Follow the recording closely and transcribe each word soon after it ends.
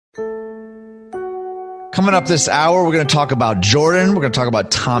Coming up this hour, we're going to talk about Jordan. We're going to talk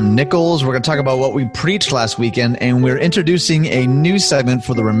about Tom Nichols. We're going to talk about what we preached last weekend, and we're introducing a new segment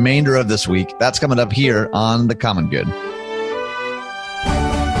for the remainder of this week. That's coming up here on The Common Good.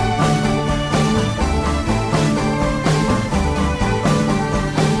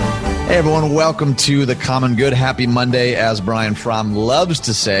 Hey, everyone. Welcome to The Common Good. Happy Monday, as Brian Fromm loves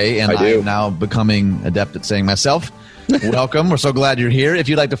to say, and I'm now becoming adept at saying myself. Welcome. We're so glad you're here. If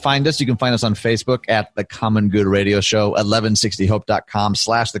you'd like to find us, you can find us on Facebook at The Common Good Radio Show,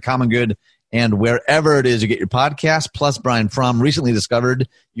 1160hope.com/The Common Good, and wherever it is you get your podcast. Plus, Brian Fromm recently discovered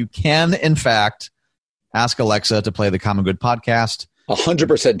you can, in fact, ask Alexa to play The Common Good podcast.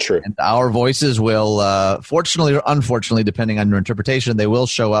 100% true. And our voices will, fortunately or unfortunately, depending on your interpretation, they will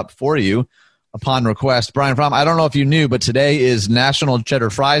show up for you upon request. Brian Fromm, I don't know if you knew, but today is National Cheddar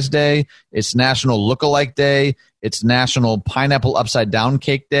Fries Day. It's National Lookalike Day. It's National Pineapple Upside Down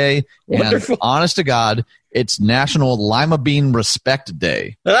Cake Day. Wonderful. And honest to God, it's National Lima Bean Respect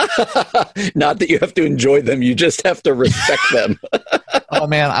Day. Not that you have to enjoy them. You just have to respect them. Oh,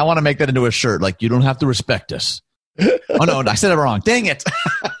 man, I want to make that into a shirt. Like, you don't have to respect us. Oh, no, I said it wrong. Dang it.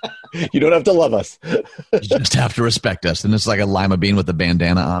 You don't have to love us. You just have to respect us. And it's like a lima bean with a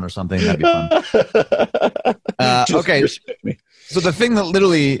bandana on or something. That'd be fun. Okay. Respect me. So the thing that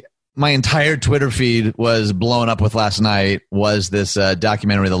literally my entire Twitter feed was blown up with last night was this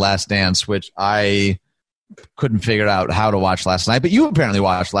documentary, The Last Dance, which I couldn't figure out how to watch last night. But you apparently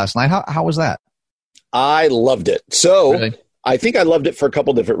watched last night. How was that? I loved it. So Really? I think I loved it for a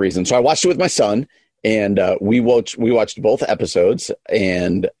couple different reasons. So I watched it with my son. And we watched both episodes.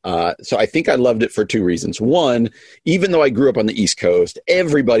 And so I think I loved it for two reasons. One, even though I grew up on the East Coast,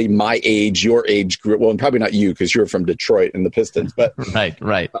 everybody my age, your age, grew up, well, and probably not you because you're from Detroit and the Pistons, but right.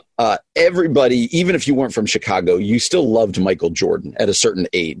 Everybody, even if you weren't from Chicago, you still loved Michael Jordan at a certain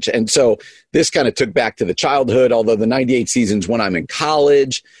age. And so this kind of took back to the childhood, although the 98 seasons when I'm in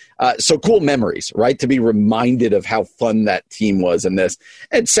college. So cool memories, right? To be reminded of how fun that team was in this.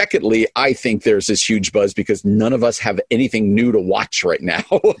 And secondly, I think there's this huge buzz because none of us have anything new to watch right now.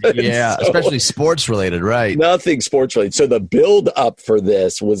 Yeah, so, especially sports related, right? Nothing sports related. So the build up for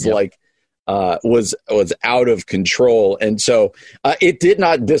this was was out of control. And so it did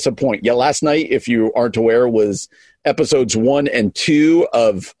not disappoint. Yeah, last night, if you aren't aware, was episodes 1 and 2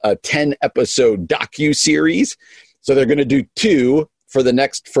 of a 10-episode docu-series. So they're going to do 2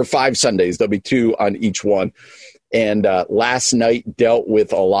 for 5 Sundays. There'll be 2 on each one. And last night dealt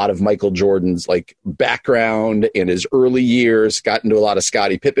with a lot of Michael Jordan's background and his early years, got into a lot of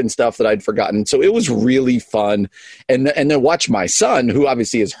Scottie Pippen stuff that I'd forgotten. So it was really fun. And then watch my son, who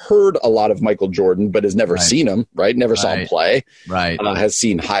obviously has heard a lot of Michael Jordan, but has never seen him, right? Never saw him play. Right. Has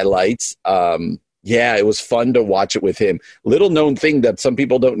seen highlights. Yeah, it was fun to watch it with him. Little known thing that some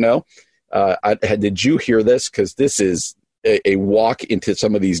people don't know. Did you hear this? Because this is a walk into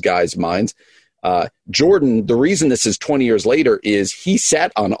some of these guys' minds. Jordan, the reason this is 20 years later is he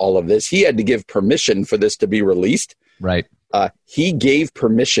sat on all of this. He had to give permission for this to be released. Right. He gave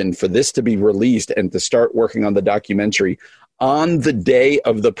permission for this to be released and to start working on the documentary on the day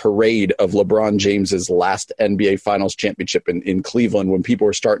of the parade of LeBron James's last NBA Finals championship in Cleveland, when people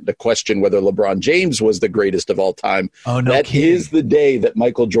were starting to question whether LeBron James was the greatest of all time. Oh, no That kidding. is the day that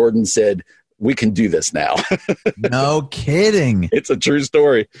Michael Jordan said, we can do this now. No kidding. It's a true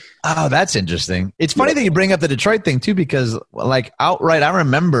story. Oh, that's interesting. It's funny that you bring up the Detroit thing too, because outright, I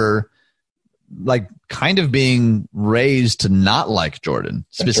remember kind of being raised to not like Jordan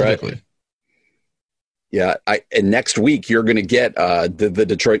specifically. Right. Yeah. And next week you're going to get the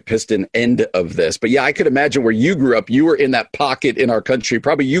Detroit Piston end of this. But yeah, I could imagine where you grew up, you were in that pocket in our country,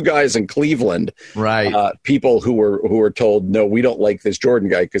 probably you guys in Cleveland, right? People who were told, no, we don't like this Jordan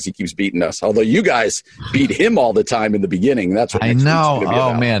guy because he keeps beating us. Although you guys beat him all the time in the beginning. That's what I know.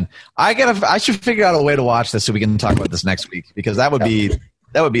 Oh man, I should figure out a way to watch this so we can talk about this next week, because that would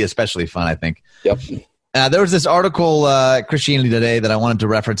be especially fun, I think. Yep. There was this article, Christianity Today, that I wanted to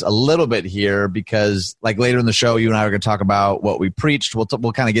reference a little bit here because, later in the show, you and I are going to talk about what we preached. We'll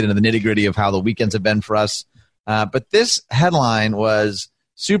kind of get into the nitty-gritty of how the weekends have been for us. But this headline was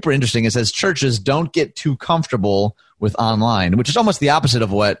super interesting. It says, churches don't get too comfortable with online, which is almost the opposite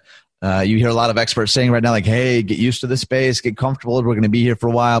of what you hear a lot of experts saying right now, hey, get used to this space, get comfortable. We're going to be here for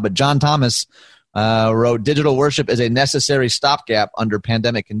a while. But John Thomas wrote, digital worship is a necessary stopgap under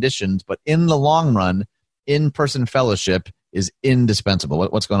pandemic conditions, but in the long run, in-person fellowship is indispensable.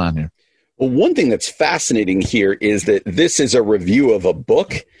 What's going on here? Well, one thing that's fascinating here is that this is a review of a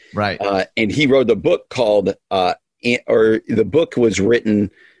book. Right. And he wrote a book called, the book was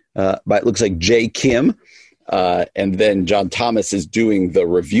written by, it looks like Jay Kim. And then John Thomas is doing the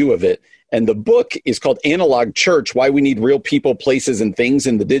review of it. And the book is called Analog Church, Why We Need Real People, Places, and Things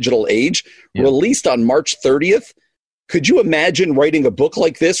in the Digital Age, released on March 30th. Could you imagine writing a book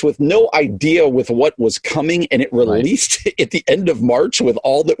like this with no idea with what was coming, and it released at the end of March with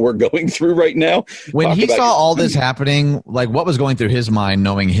all that we're going through right now? When he saw all this happening, like what was going through his mind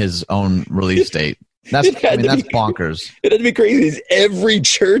knowing his own release date? That's bonkers. It had to be crazy. Every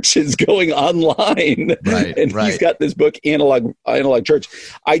church is going online, and he's got this book, Analog Church.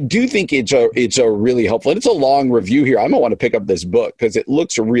 I do think it's a really helpful, and it's a long review here. I'm gonna want to pick up this book because it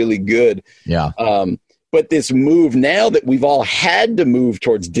looks really good. Yeah. But this move now that we've all had to move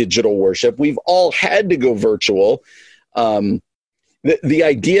towards digital worship, we've all had to go virtual. The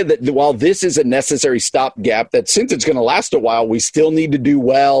idea that while this is a necessary stopgap, that since it's going to last a while, we still need to do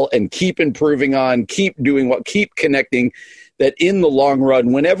well and keep improving on, keep connecting, that in the long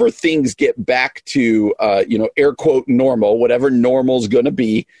run, whenever things get back to, air quote, normal, whatever normal is going to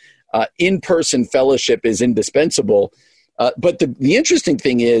be, in-person fellowship is indispensable. But the interesting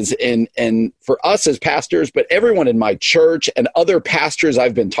thing is, and for us as pastors, but everyone in my church and other pastors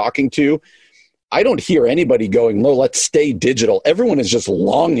I've been talking to, I don't hear anybody going, no, let's stay digital. Everyone is just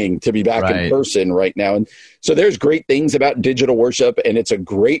longing to be back in person right now. And so there's great things about digital worship, and it's a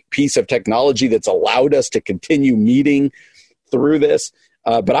great piece of technology that's allowed us to continue meeting through this.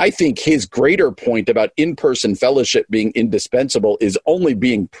 But I think his greater point about in-person fellowship being indispensable is only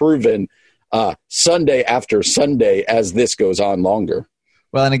being proven Sunday after Sunday as this goes on longer.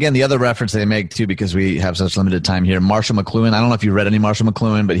 Well, and again, the other reference they make, too, because we have such limited time here, Marshall McLuhan. I don't know if you read any Marshall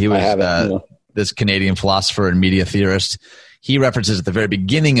McLuhan, but he was this Canadian philosopher and media theorist. He references at the very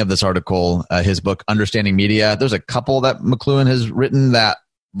beginning of this article, his book, Understanding Media. There's a couple that McLuhan has written that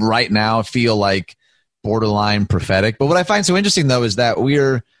right now feel like borderline prophetic. But what I find so interesting, though, is that we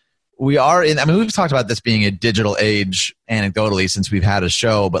are in, I mean, we've talked about this being a digital age anecdotally since we've had a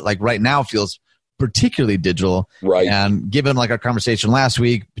show, but like right now feels particularly digital. Right. And given like our conversation last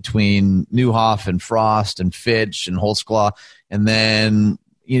week between Newhoff and Frost and Fitch and Holtzclaw, and then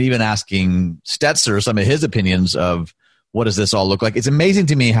even asking Stetzer some of his opinions of what does this all look like. It's amazing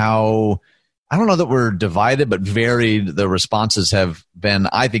to me how, I don't know that we're divided, but varied the responses have been,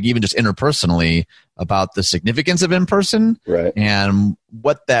 I think, even just interpersonally about the significance of in-person. Right. And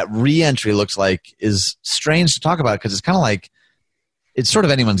what that re-entry looks like is strange to talk about because it's kind of like, it's sort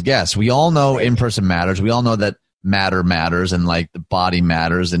of anyone's guess. We all know in-person matters. We all know that matter matters and like the body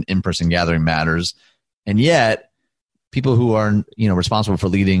matters and in-person gathering matters. And yet people who are, responsible for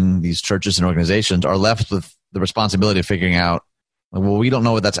leading these churches and organizations are left with the responsibility of figuring out, well, we don't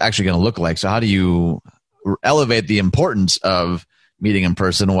know what that's actually going to look like. So how do you elevate the importance of meeting in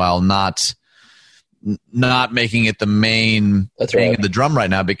person while not making it the main thing in the drum right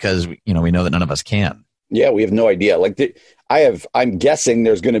now? Because, we know that none of us can. Yeah, we have no idea. I'm guessing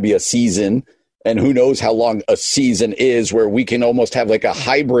there's going to be a season, and who knows how long a season is, where we can almost have like a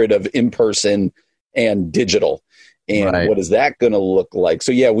hybrid of in-person and digital. And what is that going to look like?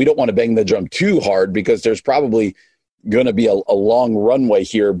 So, yeah, we don't want to bang the drum too hard because there's probably going to be a long runway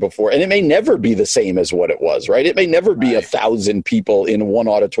here before. And it may never be the same as what it was, right? It may never be 1,000 people in one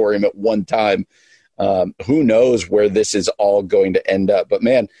auditorium at one time. Who knows where this is all going to end up? But,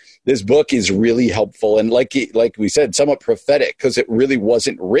 man, this book is really helpful. And like we said, somewhat prophetic because it really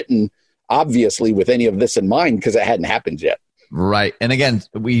wasn't written, obviously, with any of this in mind because it hadn't happened yet. Right. And again,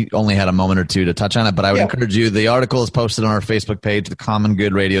 we only had a moment or two to touch on it, but I would encourage you. The article is posted on our Facebook page, The Common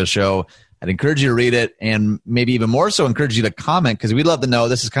Good Radio Show. I'd encourage you to read it and maybe even more so encourage you to comment because we'd love to know.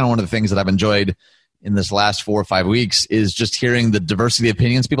 This is kind of one of the things that I've enjoyed in this last 4 or 5 weeks is just hearing the diversity of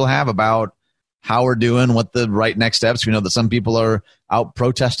opinions people have about how we're doing, what the right next steps. We know that some people are out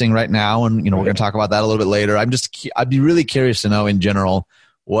protesting right now, and we're going to talk about that a little bit later. I'd be really curious to know in general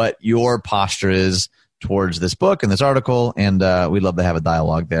what your posture is towards this book and this article, and we'd love to have a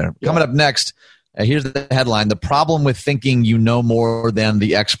dialogue there. Yeah. Coming up next, here's the headline: The Problem with Thinking You Know More Than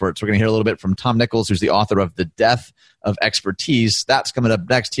the Experts. We're going to hear a little bit from Tom Nichols, who's the author of The Death of Expertise. That's coming up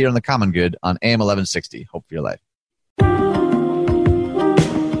next here on The Common Good on AM 1160. Hope for your life.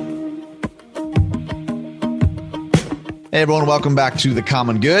 Hey everyone, welcome back to The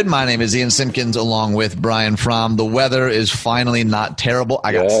Common Good. My name is Ian Simpkins along with Brian Fromm. The weather is finally not terrible.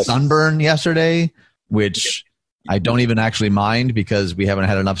 I got sunburn yesterday, which I don't even actually mind because we haven't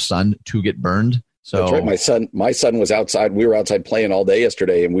had enough sun to get burned. So that's right. My son was outside. We were outside playing all day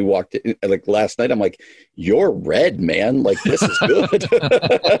yesterday, and we walked in, like last night. I'm like, "You're red, man. Like this is good."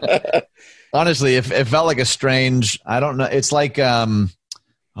 Honestly, it felt like a strange. I don't know. It's like what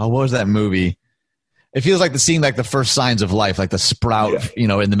was that movie? It feels like seeing like the first signs of life, like the sprout, in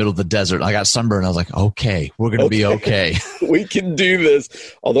the middle of the desert. I got sunburned. I was like, okay, we're going to be okay. We can do this.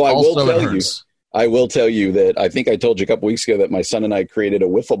 Although I will tell you that I think I told you a couple weeks ago that my son and I created a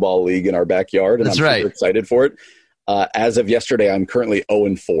wiffle ball league in our backyard, and I'm super excited for it. As of yesterday, I'm currently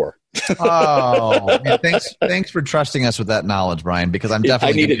 0-4. Oh, man, thanks for trusting us with that knowledge, Brian, because I'm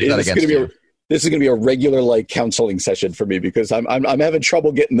definitely going to use that against you. This is going to be a regular counseling session for me because I'm having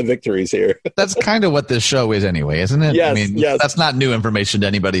trouble getting the victories here. That's kind of what this show is anyway, isn't it? Yes, yes. That's not new information to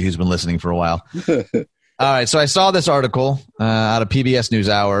anybody who's been listening for a while. All right, so I saw this article out of PBS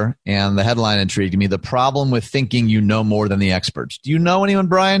NewsHour, and the headline intrigued me: "The problem with thinking you know more than the experts." Do you know anyone,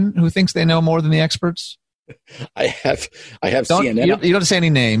 Brian, who thinks they know more than the experts? I have CNN. You don't say any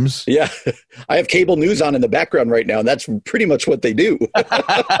names. Yeah, I have cable news on in the background right now, and that's pretty much what they do.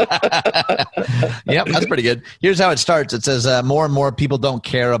 Yep, that's pretty good. Here's how it starts. It says more and more people don't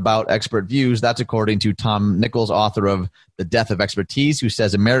care about expert views. That's according to Tom Nichols, author of The Death of Expertise, who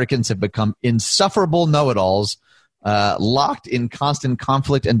says Americans have become insufferable know-it-alls, locked in constant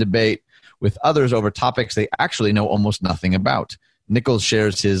conflict and debate with others over topics they actually know almost nothing about. Nichols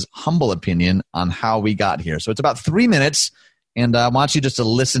shares his humble opinion on how we got here. So it's about 3 minutes, and I want you just to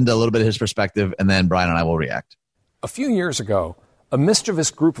listen to a little bit of his perspective, and then Brian and I will react. A few years ago, a mischievous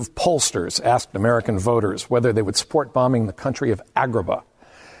group of pollsters asked American voters whether they would support bombing the country of Agrabah.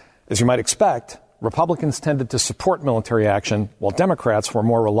 As you might expect, Republicans tended to support military action, while Democrats were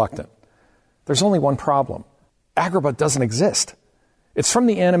more reluctant. There's only one problem. Agrabah doesn't exist. It's from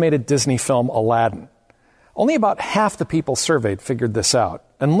the animated Disney film Aladdin. Only about half the people surveyed figured this out,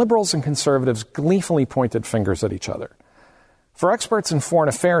 and liberals and conservatives gleefully pointed fingers at each other. For experts in foreign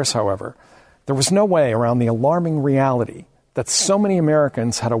affairs, however, there was no way around the alarming reality that so many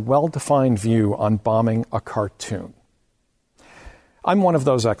Americans had a well-defined view on bombing a cartoon. I'm one of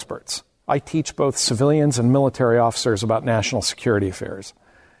those experts. I teach both civilians and military officers about national security affairs.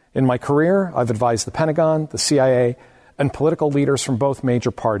 In my career, I've advised the Pentagon, the CIA, and political leaders from both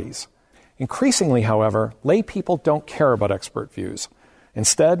major parties. Increasingly, however, lay people don't care about expert views.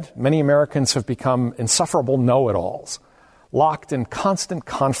 Instead, many Americans have become insufferable know-it-alls, locked in constant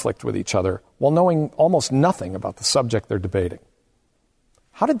conflict with each other while knowing almost nothing about the subject they're debating.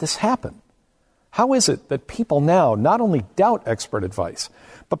 How did this happen? How is it that people now not only doubt expert advice,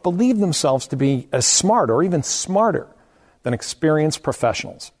 but believe themselves to be as smart or even smarter than experienced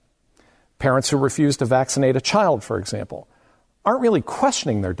professionals? Parents who refuse to vaccinate a child, for example, aren't really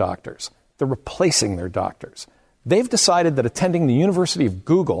questioning their doctors. They're replacing their doctors. They've decided that attending the University of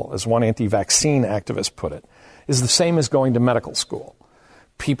Google, as one anti-vaccine activist put it, is the same as going to medical school.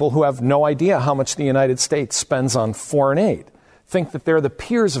 People who have no idea how much the United States spends on foreign aid think that they're the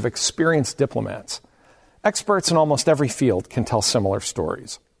peers of experienced diplomats. Experts in almost every field can tell similar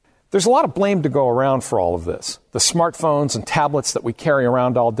stories. There's a lot of blame to go around for all of this. The smartphones and tablets that we carry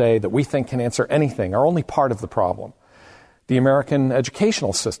around all day that we think can answer anything are only part of the problem. The American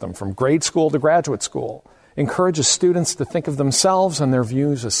educational system, from grade school to graduate school, encourages students to think of themselves and their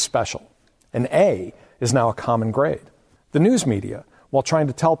views as special. An A is now a common grade. The news media, while trying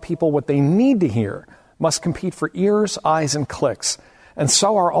to tell people what they need to hear, must compete for ears, eyes, and clicks, and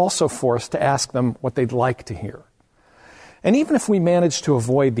so are also forced to ask them what they'd like to hear. And even if we manage to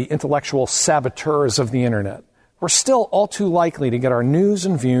avoid the intellectual saboteurs of the internet, we're still all too likely to get our news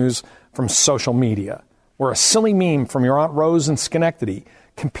and views from social media, where a silly meme from your Aunt Rose in Schenectady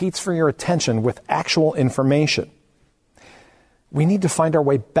competes for your attention with actual information. We need to find our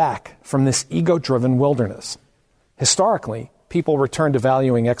way back from this ego-driven wilderness. Historically, people return to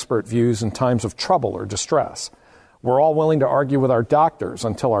valuing expert views in times of trouble or distress. We're all willing to argue with our doctors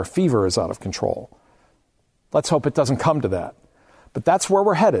until our fever is out of control. Let's hope it doesn't come to that. But that's where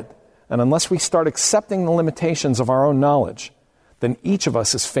we're headed, and unless we start accepting the limitations of our own knowledge, then each of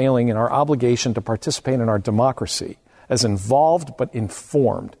us is failing in our obligation to participate in our democracy as involved but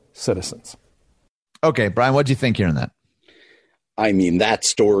informed citizens. Okay, Brian, what do you think hearing that? I mean, that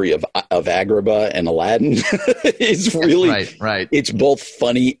story of Agrabah and Aladdin is really, right. It's both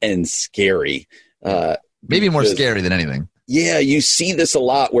funny and scary. Maybe more scary than anything. Yeah, you see this a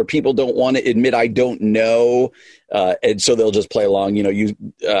lot where people don't want to admit I don't know, and so they'll just play along.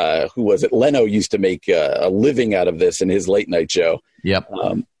 Who was it? Leno used to make a living out of this in his late night show. Yep.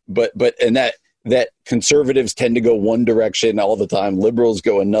 But that conservatives tend to go one direction all the time, liberals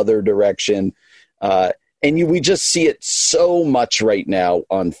go another direction, and we just see it so much right now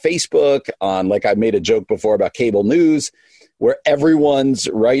on Facebook. Like I made a joke before about cable news, where everyone's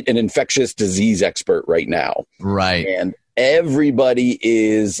an infectious disease expert right now, right, and everybody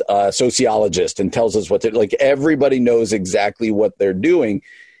is a sociologist and tells us what to like. Everybody knows exactly what they're doing.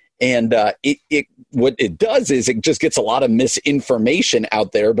 And what it does is it just gets a lot of misinformation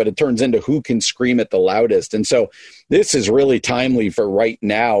out there, but it turns into who can scream it the loudest. And so this is really timely for right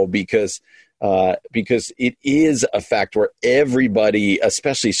now because it is a fact where everybody,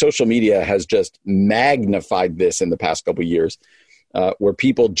 especially social media, has just magnified this in the past couple of years, where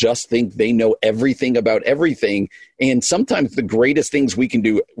people just think they know everything about everything. And sometimes the greatest things we can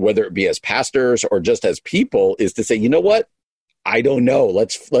do, whether it be as pastors or just as people, is to say, you know what? I don't know.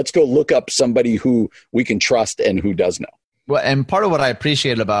 Let's go look up somebody who we can trust and who does know. Well, and part of what I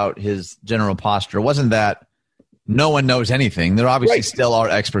appreciated about his general posture wasn't that no one knows anything. There obviously still are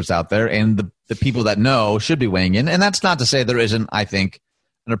experts out there, and the people that know should be weighing in. And that's not to say there isn't, I think,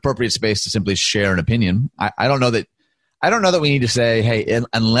 an appropriate space to simply share an opinion. I don't know that we need to say, hey,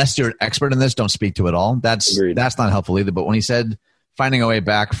 unless you're an expert in this, don't speak to it all. That's not helpful either. But when he said finding a way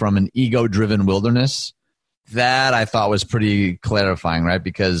back from an ego-driven wilderness, that I thought was pretty clarifying, right?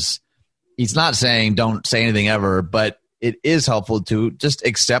 Because he's not saying don't say anything ever, but it is helpful to just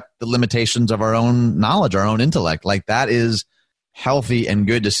accept the limitations of our own knowledge, our own intellect. Like, that is healthy and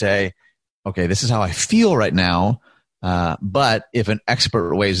good to say, okay, this is how I feel right now. But if an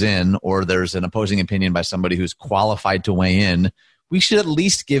expert weighs in, or there's an opposing opinion by somebody who's qualified to weigh in, we should at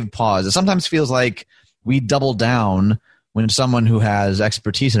least give pause. It sometimes feels like we double down when someone who has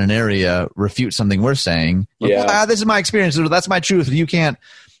expertise in an area refutes something we're saying. Yeah. Well, this is my experience. That's my truth. You can't.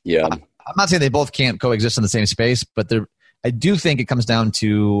 Yeah. I'm not saying they both can't coexist in the same space, but I do think it comes down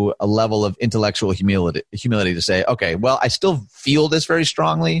to a level of intellectual humility to say, okay, well, I still feel this very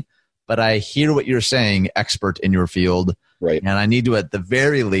strongly, but I hear what you're saying, expert in your field. Right. And I need to, at the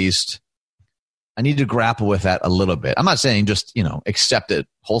very least, grapple with that a little bit. I'm not saying just, accept it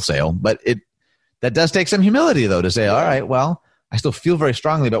wholesale, but that does take some humility, though, to say, all right, well, I still feel very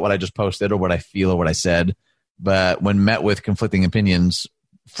strongly about what I just posted or what I feel or what I said. But when met with conflicting opinions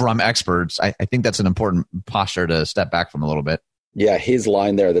from experts, I think that's an important posture to step back from a little bit. Yeah, his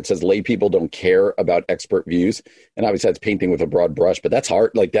line there that says lay people don't care about expert views. And obviously that's painting with a broad brush, but that's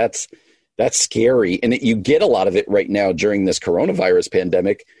hard. Like, that's scary. And you get a lot of it right now during this coronavirus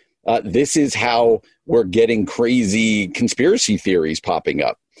pandemic. This is how we're getting crazy conspiracy theories popping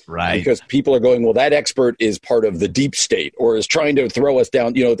up. Right. Because people are going, well, that expert is part of the deep state or is trying to throw us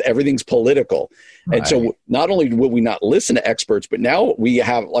down. Everything's political. Right. And so not only will we not listen to experts, but now we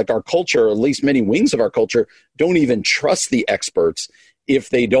have, like, our culture, or at least many wings of our culture, don't even trust the experts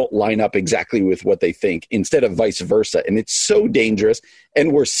if they don't line up exactly with what they think, instead of vice versa. And it's so dangerous.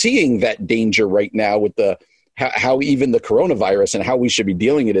 And we're seeing that danger right now with how even the coronavirus and how we should be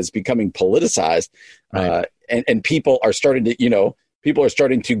dealing it is becoming politicized. Right. And people are starting to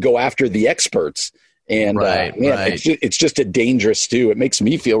go after the experts. And it's just a dangerous stew. It makes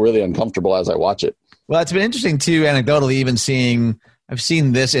me feel really uncomfortable as I watch it. Well, it's been interesting too, anecdotally, even I've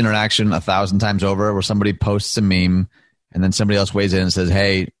seen this interaction 1,000 times over, where somebody posts a meme and then somebody else weighs in and says,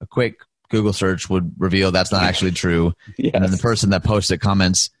 hey, a quick Google search would reveal that's not actually true. Yes. And then the person that posts it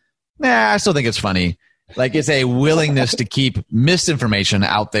comments, I still think it's funny. Like, it's a willingness to keep misinformation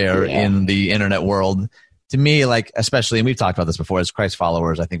out there in the internet world. To me, like, especially, and we've talked about this before, as Christ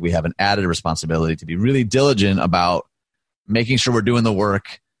followers, I think we have an added responsibility to be really diligent about making sure we're doing the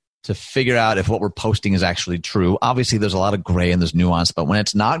work to figure out if what we're posting is actually true. Obviously, there's a lot of gray and there's nuance, but when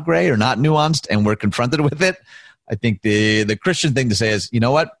it's not gray or not nuanced and we're confronted with it, I think the Christian thing to say is, you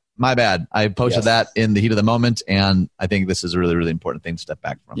know what? My bad. I posted that in the heat of the moment, and I think this is a really, really important thing to step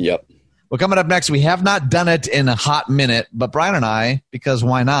back from. Yep. Well, coming up next, we have not done it in a hot minute, but Brian and I, because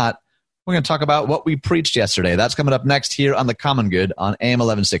why not, we're going to talk about what we preached yesterday. That's coming up next here on The Common Good on AM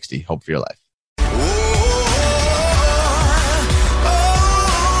 1160. Hope for your life.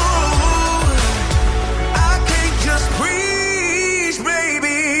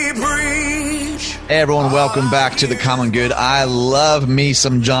 Hey everyone, welcome back to The Common Good. I love me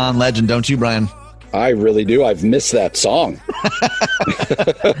some John Legend, don't you, Brian? I really do. I've missed that song.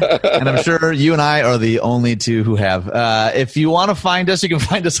 And I'm sure you and I are the only two who have. If you want to find us, you can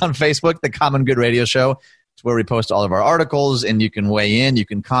find us on Facebook, The Common Good Radio Show. It's where we post all of our articles, and you can weigh in, you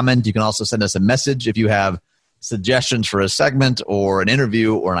can comment, you can also send us a message if you have suggestions for a segment or an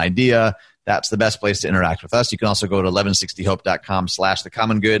interview or an idea. That's the best place to interact with us. You can also go to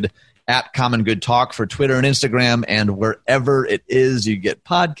 1160hope.com/thecommongood, at Common Good Talk for Twitter and Instagram, and wherever it is you get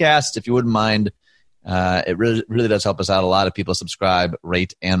podcasts, if you wouldn't mind. It really does help us out. A lot of people subscribe,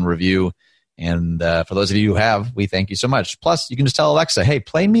 rate, and review. And for those of you who have, we thank you so much. Plus, you can just tell Alexa, hey,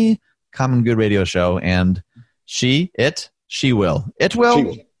 play me Common Good Radio Show, and she will. She will?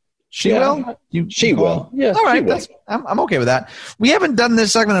 She will? Yeah. All right. I'm okay with that. We haven't done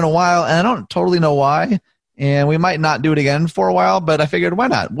this segment in a while, and I don't totally know why. and we might not do it again for a while, but I figured, why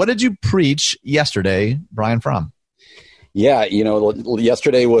not? What did you preach yesterday, Brian Fromm? Yeah,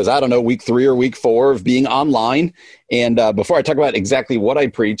 yesterday was, I don't know, week 3 or week 4 of being online. And before I talk about exactly what I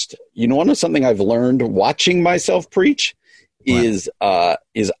preached, something I've learned watching myself preach is I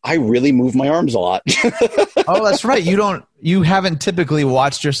really move my arms a lot. Oh, that's right. You haven't typically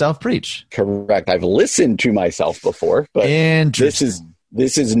watched yourself preach. Correct. I've listened to myself before, but this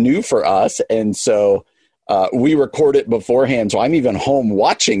is new for us. And so we record it beforehand. So I'm even home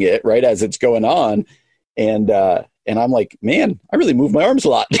watching it right as it's going on. And I'm like, man, I really move my arms a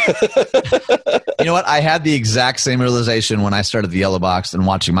lot. You know what? I had the exact same realization when I started the Yellow Box and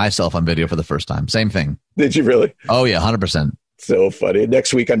watching myself on video for the first time. Same thing. Did you really? Oh, yeah, 100%. So funny.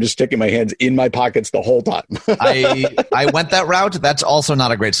 Next week, I'm just sticking my hands in my pockets the whole time. I went that route. That's also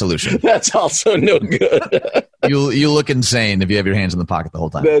not a great solution. That's also no good. You look insane if you have your hands in the pocket the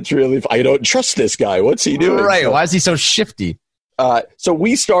whole time. That's really I don't trust this guy. What's he doing? Right. Why is he so shifty? So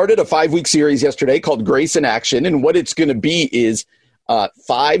we started a 5-week series yesterday called Grace in Action. And what it's going to be is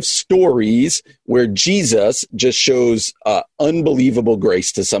 5 stories where Jesus just shows unbelievable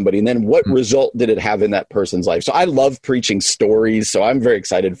grace to somebody. And then what result did it have in that person's life? So I love preaching stories. So I'm very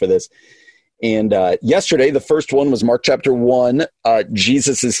excited for this. And yesterday, the first one was Mark chapter 1,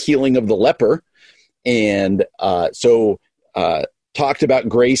 Jesus' healing of the leper. And so talked about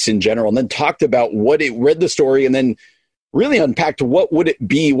grace in general, and then talked about read the story, and then really unpacked what would it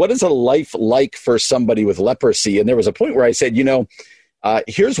be? What is a life like for somebody with leprosy? And there was a point where I said,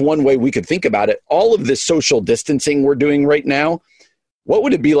 here's one way we could think about it. All of this social distancing we're doing right now, what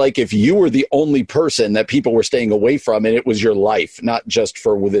would it be like if you were the only person that people were staying away from and it was your life, not just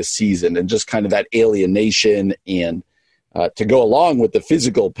for this season, and just kind of that alienation and to go along with the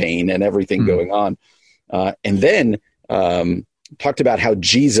physical pain and everything going on. And then talked about how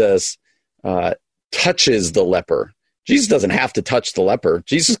Jesus touches the leper. Jesus doesn't have to touch the leper.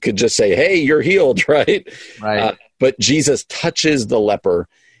 Jesus could just say, hey, you're healed, right? Right. But Jesus touches the leper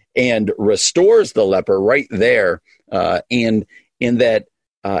and restores the leper right there. And in that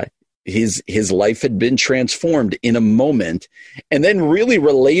his life had been transformed in a moment, and then really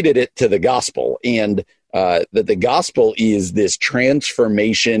related it to the gospel. And that the gospel is this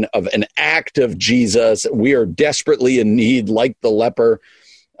transformation of an act of Jesus. We are desperately in need, like the leper,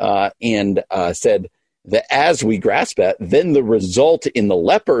 and said that as we grasp it, then the result in the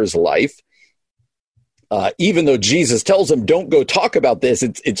leper's life, even though Jesus tells him, don't go talk about this,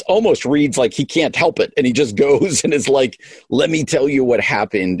 it's almost reads like he can't help it. And he just goes and is like, let me tell you what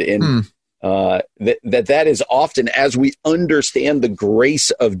happened. And that is often, as we understand the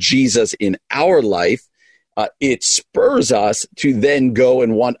grace of Jesus in our life, it spurs us to then go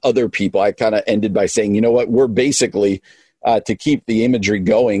and want other people. I kind of ended by saying, you know what, we're basically, to keep the imagery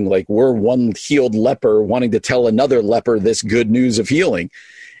going, like we're one healed leper wanting to tell another leper this good news of healing.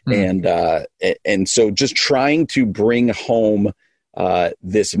 And so just trying to bring home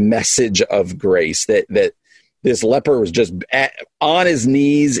this message of grace, that this leper was just on his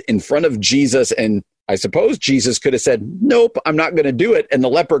knees in front of Jesus. And I suppose Jesus could have said, nope, I'm not going to do it. And the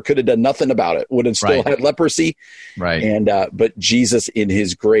leper could have done nothing about it, would have still had leprosy. Right. And but Jesus in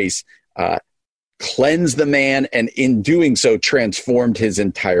his grace cleansed the man, and in doing so transformed his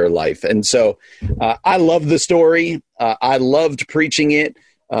entire life. And so I love the story. I loved preaching it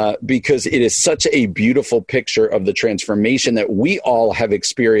because it is such a beautiful picture of the transformation that we all have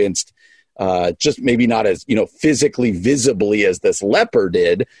experienced, just maybe not as physically visibly as this leper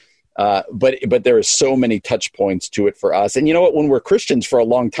did, but there are so many touch points to it for us. And you know what, when we're Christians for a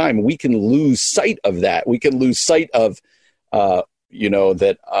long time, we can lose sight of that. We can lose sight of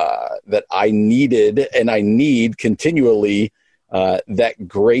that I needed and I need continually that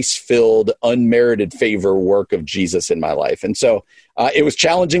grace-filled, unmerited favor work of Jesus in my life. And so it was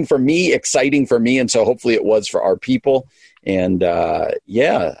challenging for me, exciting for me, and so hopefully it was for our people. And I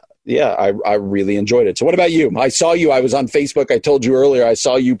really enjoyed it. So what about you? I saw you. I was on Facebook. I told you earlier I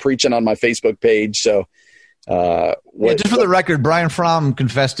saw you preaching on my Facebook page. So just for the record, Brian Fromm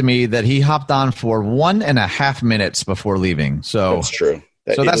confessed to me that he hopped on for 1.5 minutes before leaving. So that's true.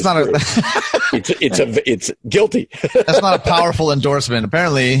 That's not true. It's guilty. That's not a powerful endorsement.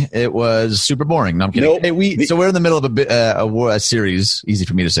 Apparently, it was super boring. No, I'm kidding. Nope. Hey, so we're in the middle of a series, easy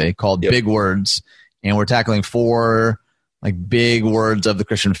for me to say, called Big Words, and we're tackling 4 big words of the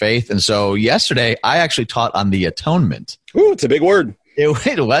Christian faith. And so yesterday, I actually taught on the atonement. Ooh, it's a big word. It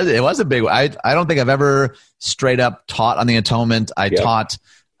was a big. I don't think I've ever straight up taught on the atonement. I taught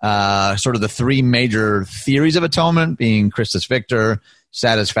sort of the 3 major theories of atonement, being Christus Victor,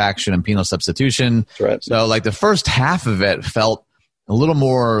 satisfaction, and penal substitution. That's right. So the first half of it felt a little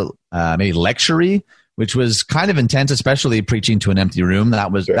more maybe lecture-y, which was kind of intense, especially preaching to an empty room.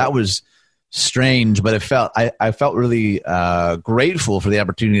 That was strange, but I felt really grateful for the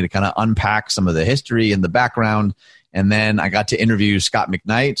opportunity to kind of unpack some of the history and the background. And then I got to interview Scott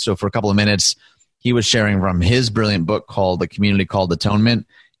McKnight. So for a couple of minutes, he was sharing from his brilliant book called The Community Called Atonement.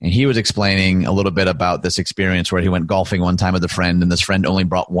 And he was explaining a little bit about this experience where he went golfing one time with a friend, and this friend only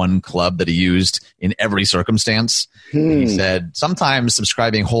brought one club that he used in every circumstance. And he said, sometimes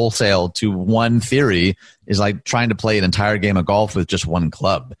subscribing wholesale to one theory is like trying to play an entire game of golf with just one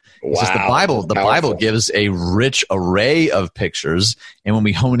club. Wow. Says the Bible gives a rich array of pictures. And when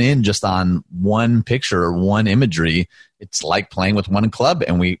we hone in just on one picture or one imagery, it's like playing with one club,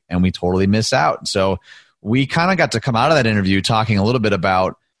 and we totally miss out. So we kind of got to come out of that interview talking a little bit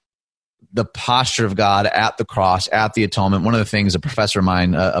about the posture of God at the cross, at the atonement. One of the things a professor of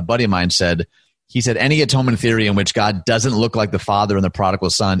mine, a buddy of mine said, he said, any atonement theory in which God doesn't look like the father in the prodigal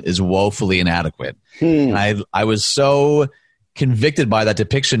son is woefully inadequate. And I was so convicted by that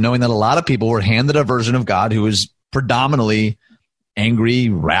depiction, knowing that a lot of people were handed a version of God who was predominantly angry,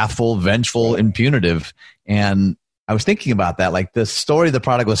 wrathful, vengeful, and punitive. And I was thinking about that, like the story of the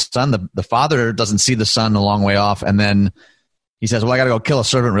prodigal son, the father doesn't see the son a long way off, and then he says, well, I got to go kill a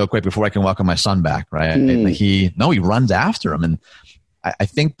servant real quick before I can welcome my son back, right? He runs after him. And I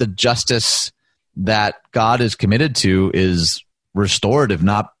think the justice that God is committed to is restorative,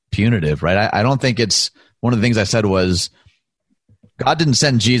 not punitive, right? I don't think it's, one of the things I said was, God didn't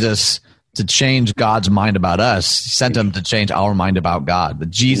send Jesus to change God's mind about us. He sent him to change our mind about God. But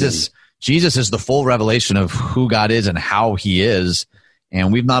Jesus is the full revelation of who God is and how he is.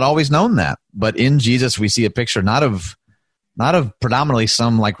 And we've not always known that. But in Jesus, we see a picture not of predominantly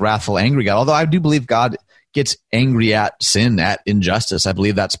some like wrathful, angry God, although I do believe God gets angry at sin, at injustice. I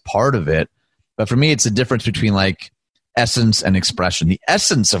believe that's part of it. But for me, it's the difference between like essence and expression. The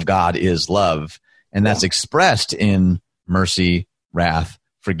essence of God is love, and that's expressed in mercy, wrath,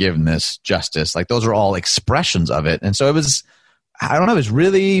 forgiveness, justice. Like those are all expressions of it. And so it was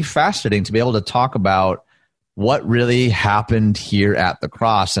really fascinating to be able to talk about what really happened here at the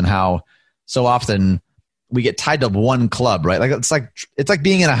cross and how so often we get tied to one club, right? Like it's like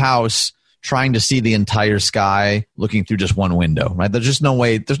being in a house trying to see the entire sky looking through just one window, right? There's no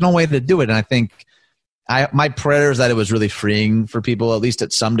way to do it. And I think my prayer is that it was really freeing for people, at least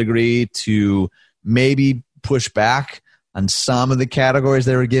at some degree, to maybe push back on some of the categories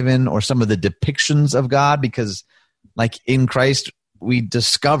they were given or some of the depictions of God, because like in Christ, we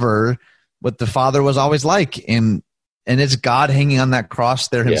discover what the Father was always like. And it's God hanging on that cross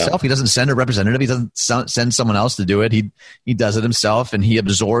there himself. Yeah. He doesn't send a representative. He doesn't send someone else to do it. He does it himself, and he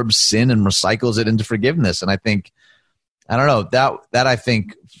absorbs sin and recycles it into forgiveness. And I think, I don't know, that I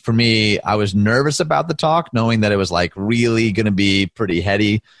think for me, I was nervous about the talk, knowing that it was like really going to be pretty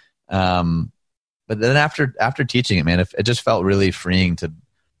heady. But then after teaching it, man, it just felt really freeing to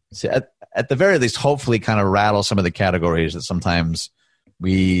at the very least, hopefully kind of rattle some of the categories that sometimes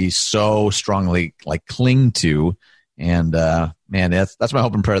we so strongly like cling to. And man, that's my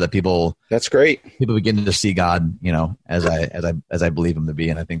hope and prayer that people. That's great. People begin to see God, as I believe him to be,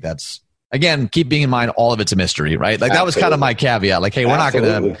 and I think that's, again, keeping in mind all of it's a mystery, right? Like that was kind of my caveat. Like, hey, we're not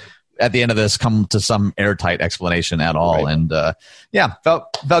going to at the end of this come to some airtight explanation at all. Right. And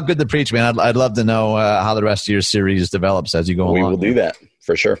felt good to preach, man. I'd love to know how the rest of your series develops as you go along. We will do that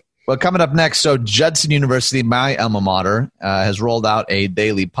for sure. Well, coming up next, so Judson University, my alma mater, has rolled out a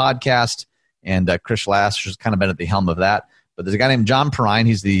daily podcast. And Chris Lass has kind of been at the helm of that. But there's a guy named John Perrine.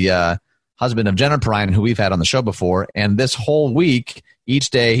 He's the husband of Jenna Perrine, who we've had on the show before. And this whole week,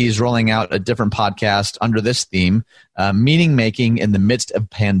 each day, he's rolling out a different podcast under this theme, meaning making in the midst of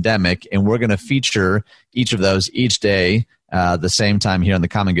pandemic. And we're going to feature each of those each day the same time here on The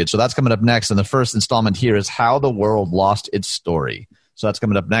Common Good. So that's coming up next. And the first installment here is How the World Lost Its Story. So that's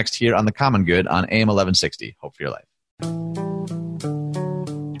coming up next here on The Common Good on AM 1160. Hope for your life.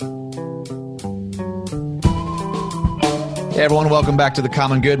 Hey everyone, welcome back to The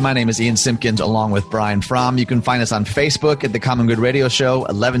Common Good. My name is Ian Simpkins along with Brian Fromm. You can find us on Facebook at The Common Good Radio Show,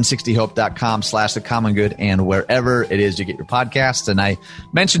 1160hope.com/The Common Good, and wherever it is you get your podcasts. And I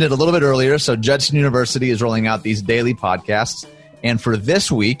mentioned it a little bit earlier, so Judson University is rolling out these daily podcasts. And for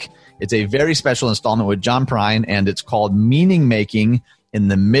this week, it's a very special installment with John Perrine, and it's called Meaning Making in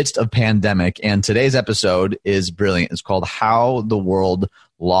the Midst of Pandemic. And today's episode is brilliant. It's called How the World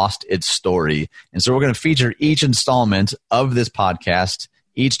Lost Its Story. And so we're going to feature each installment of this podcast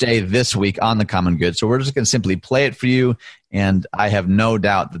each day this week on The Common Good. So we're just going to simply play it for you. And I have no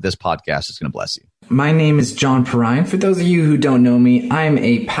doubt that this podcast is going to bless you. My name is John Perrine. For those of you who don't know me, I'm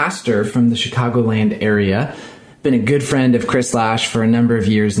a pastor from the Chicagoland area. been a good friend of Chris Lash for a number of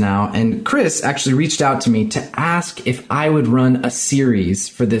years now, and Chris actually reached out to me to ask if I would run a series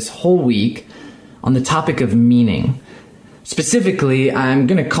for this whole week on the topic of meaning. Specifically, I'm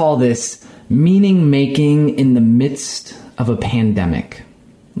going to call this Meaning Making in the Midst of a Pandemic.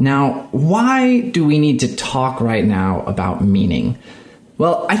 Now, why do we need to talk right now about meaning?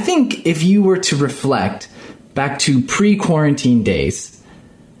 Well, I think if you were to reflect back to pre-quarantine days,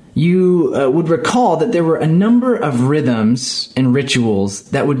 you would recall that there were a number of rhythms and rituals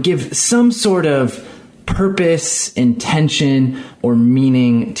that would give some sort of purpose, intention, or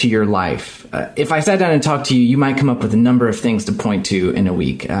meaning to your life. If I sat down and talked to you, you might come up with a number of things to point to in a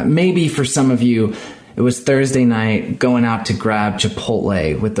week. Maybe for some of you, it was Thursday night going out to grab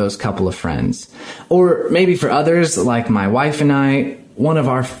Chipotle with those couple of friends. Or maybe for others, like my wife and I, one of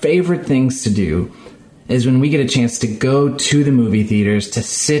our favorite things to do is when we get a chance to go to the movie theaters, to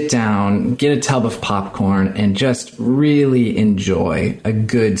sit down, get a tub of popcorn, and just really enjoy a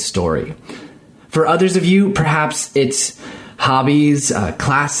good story. For others of you, perhaps it's hobbies,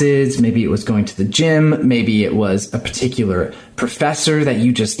 classes, maybe it was going to the gym, maybe it was a particular professor that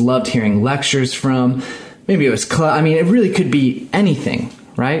you just loved hearing lectures from, maybe it was it really could be anything,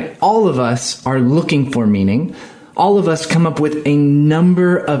 right? All of us are looking for meaning. All of us come up with a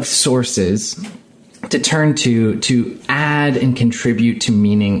number of sources to turn to add and contribute to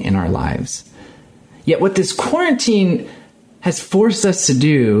meaning in our lives. Yet what this quarantine has forced us to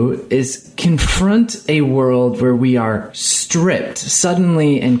do is confront a world where we are stripped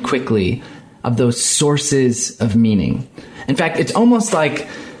suddenly and quickly of those sources of meaning. In fact, it's almost like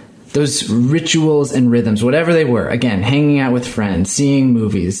those rituals and rhythms, whatever they were, again, hanging out with friends, seeing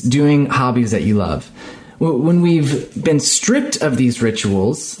movies, doing hobbies that you love. When we've been stripped of these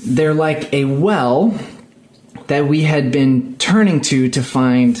rituals, they're like a well that we had been turning to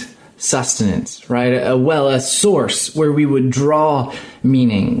find sustenance, right? A source where we would draw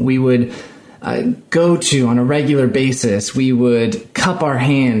meaning. We would go to on a regular basis. We would cup our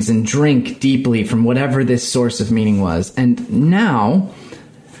hands and drink deeply from whatever this source of meaning was. And now,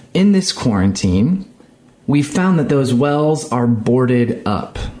 in this quarantine, we found that those wells are boarded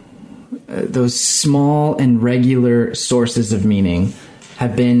up. Those small and regular sources of meaning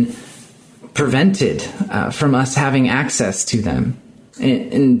have been prevented from us having access to them.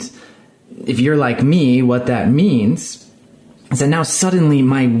 And if you're like me, what that means is that now suddenly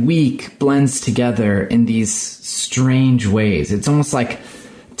my week blends together in these strange ways. It's almost like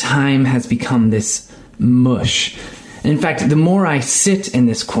time has become this mush. And in fact, the more I sit in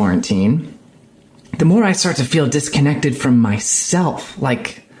this quarantine, the more I start to feel disconnected from myself.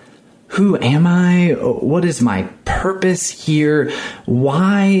 Like, who am I? What is my purpose here?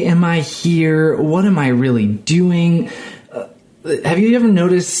 Why am I here? What am I really doing? Have you ever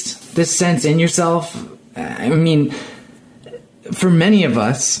noticed this sense in yourself? I mean, for many of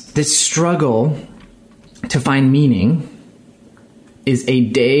us, this struggle to find meaning is a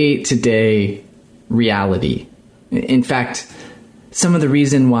day-to-day reality. In fact, some of the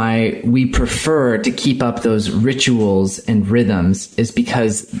reason why we prefer to keep up those rituals and rhythms is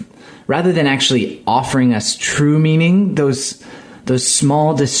because rather than actually offering us true meaning, those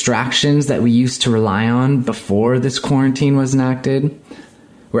small distractions that we used to rely on before this quarantine was enacted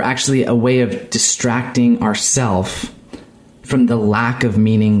were actually a way of distracting ourselves from the lack of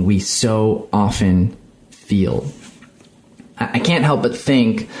meaning we so often feel. I can't help but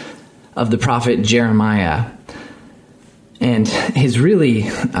think of the prophet Jeremiah and his really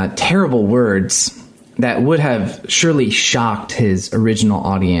terrible words that would have surely shocked his original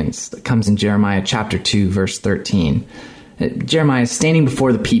audience. That comes in Jeremiah chapter 2, verse 13. Jeremiah is standing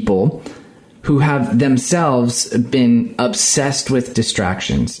before the people who have themselves been obsessed with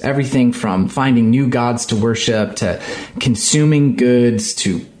distractions. Everything from finding new gods to worship, to consuming goods,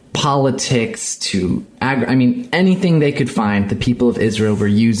 to politics, to anything they could find, the people of Israel were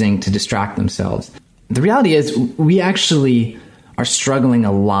using to distract themselves. The reality is we actually are struggling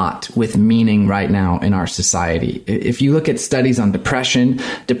a lot with meaning right now in our society. If you look at studies on depression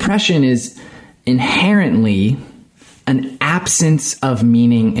is inherently an absence of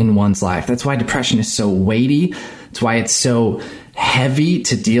meaning in one's life. That's why depression is so weighty. It's why it's so heavy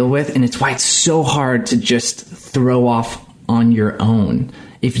to deal with. And it's why it's so hard to just throw off on your own.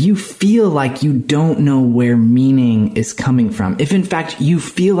 If you feel like you don't know where meaning is coming from, if in fact you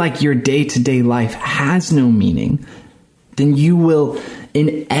feel like your day-to-day life has no meaning, then you will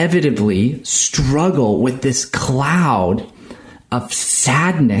inevitably struggle with this cloud of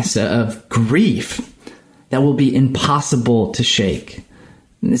sadness, of grief, that will be impossible to shake.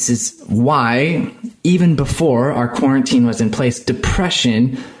 And this is why, even before our quarantine was in place,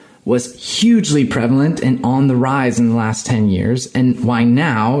 depression was hugely prevalent and on the rise in the last 10 years, and why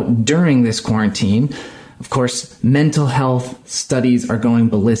now, during this quarantine, of course, mental health studies are going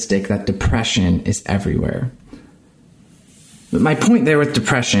ballistic, that depression is everywhere. But my point there with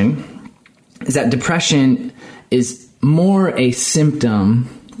depression is that depression is more a symptom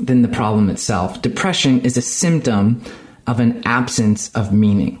than the problem itself. Depression is a symptom of an absence of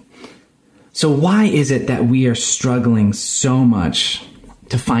meaning. So why is it that we are struggling so much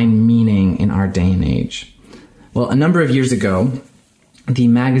to find meaning in our day and age? Well, a number of years ago, the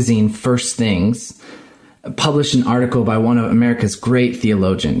magazine First Things published an article by one of America's great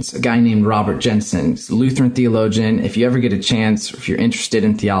theologians, a guy named Robert Jensen. He's a Lutheran theologian. If you ever get a chance, if you're interested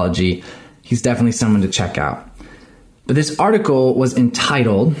in theology, he's definitely someone to check out. But this article was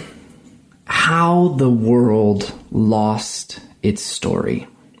entitled, How the World Lost Its Story.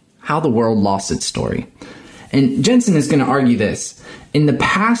 How the World Lost Its Story. And Jensen is going to argue this. In the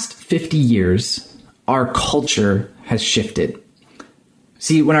past 50 years, our culture has shifted.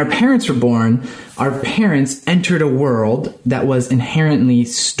 See, when our parents were born, our parents entered a world that was inherently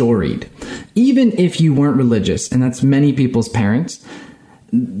storied. Even if you weren't religious, and that's many people's parents,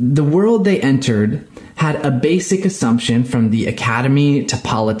 the world they entered had a basic assumption, from the academy to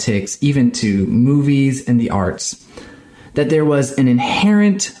politics, even to movies and the arts, that there was an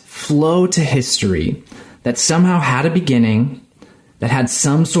inherent flow to history that somehow had a beginning, that had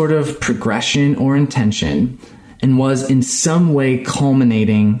some sort of progression or intention, and was in some way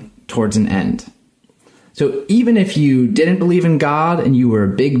culminating towards an end. So even if you didn't believe in God and you were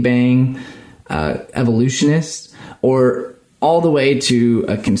a Big Bang evolutionist, or all the way to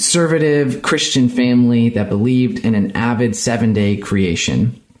a conservative Christian family that believed in an avid 7-day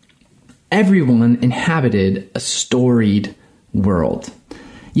creation, everyone inhabited a storied world.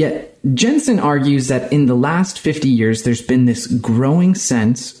 Yet Jensen argues that in the last 50 years, there's been this growing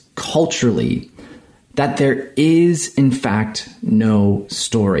sense culturally that there is, in fact, no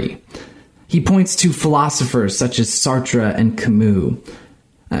story. He points to philosophers such as Sartre and Camus.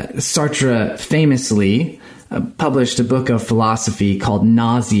 Sartre famously published a book of philosophy called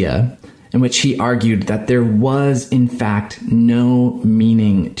Nausea, in which he argued that there was, in fact, no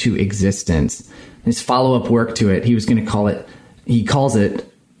meaning to existence. His follow-up work to it, he calls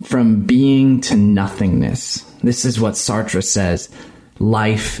it From Being to Nothingness. This is what Sartre says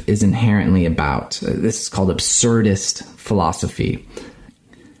life is inherently about. This is called absurdist philosophy.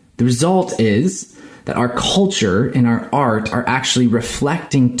 The result is that our culture and our art are actually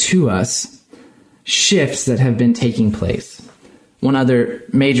reflecting to us shifts that have been taking place. One other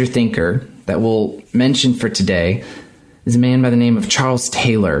major thinker that we'll mention for today is a man by the name of Charles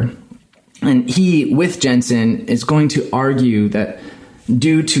Taylor. And he, with Jensen, is going to argue that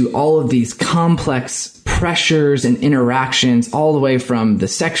due to all of these complex pressures and interactions, all the way from the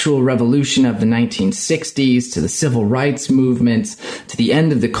sexual revolution of the 1960s to the civil rights movements, to the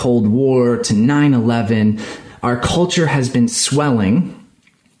end of the Cold War, to 9/11, our culture has been swelling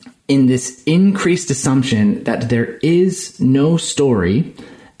in this increased assumption that there is no story,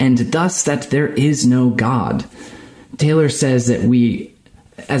 and thus that there is no God. Taylor says that we,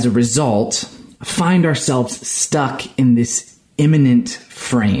 as a result, find ourselves stuck in this imminent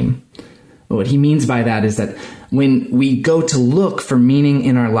frame. What he means by that is that when we go to look for meaning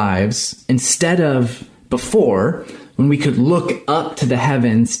in our lives, instead of before, when we could look up to the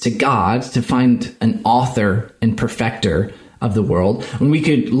heavens, to God, to find an author and perfecter of the world, when we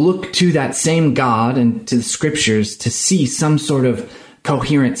could look to that same God and to the scriptures to see some sort of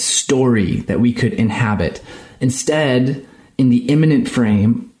coherent story that we could inhabit. Instead, in the imminent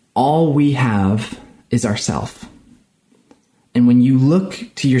frame, all we have is ourself. And when you look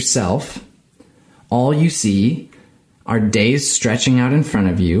to yourself, all you see are days stretching out in front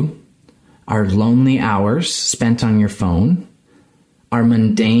of you, are lonely hours spent on your phone, are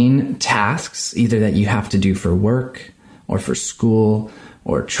mundane tasks, either that you have to do for work or for school,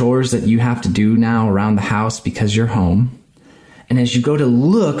 or chores that you have to do now around the house because you're home. And as you go to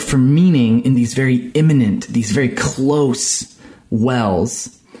look for meaning in these very imminent, these very close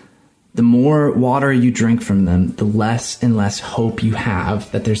wells, the more water you drink from them, the less and less hope you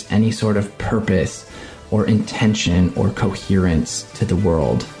have that there's any sort of purpose or intention or coherence to the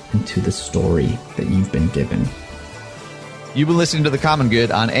world and to the story that you've been given. You've been listening to The Common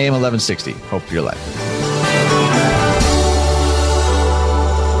Good on AM 1160. Hope for your life.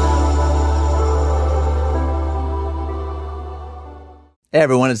 Hey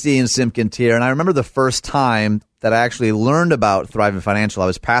everyone, it's Ian Simkins here, and I remember the first time that I actually learned about Thrivent Financial. I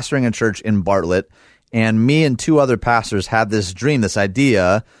was pastoring a church in Bartlett, and me and two other pastors had this dream, this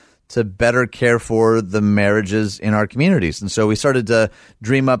idea to better care for the marriages in our communities. And so we started to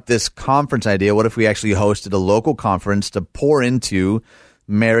dream up this conference idea. What if we actually hosted a local conference to pour into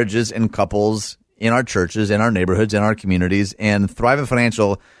marriages and couples in our churches, in our neighborhoods, in our communities? And Thrivent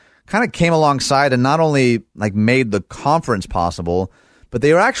Financial kind of came alongside and not only like made the conference possible, but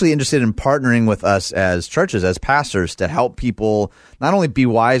they were actually interested in partnering with us as churches, as pastors, to help people not only be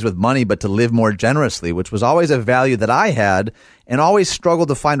wise with money, but to live more generously, which was always a value that I had and always struggled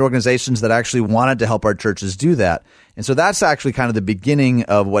to find organizations that actually wanted to help our churches do that. And so that's actually kind of the beginning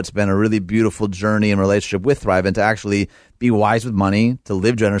of what's been a really beautiful journey and relationship with Thrivent, to actually be wise with money, to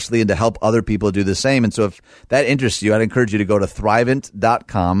live generously, and to help other people do the same. And so if that interests you, I'd encourage you to go to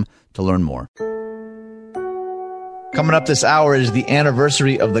Thrivent.com to learn more. Coming up this hour is the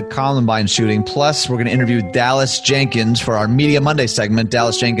anniversary of the Columbine shooting. Plus, we're going to interview Dallas Jenkins for our Media Monday segment.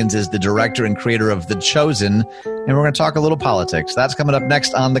 Dallas Jenkins is the director and creator of The Chosen, and we're going to talk a little politics. That's coming up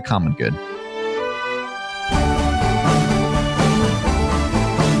next on The Common Good.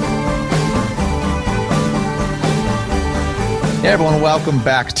 Hey everyone, welcome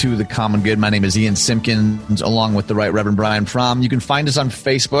back to The Common Good. My name is Ian Simpkins, along with the Right Reverend Brian Fromm. You can find us on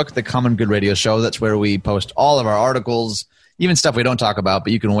Facebook, The Common Good Radio Show. That's where we post all of our articles, even stuff we don't talk about,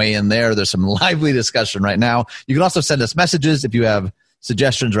 but you can weigh in there. There's some lively discussion right now. You can also send us messages if you have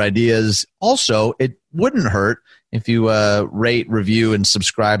suggestions or ideas. Also, it wouldn't hurt if you rate, review, and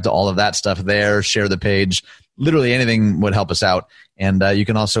subscribe to all of that stuff there. Share the page. Literally anything would help us out. And you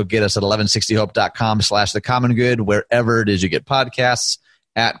can also get us at 1160hope.com/theCommonGood, wherever it is you get podcasts,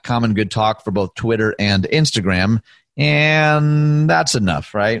 at Common Good Talk for both Twitter and Instagram. And that's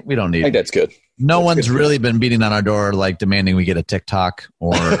enough, right? We don't need I think that's good. No that's one's good. really been beating on our door, like demanding we get a TikTok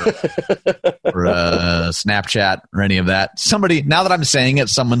or a Snapchat or any of that. Somebody, now that I'm saying it,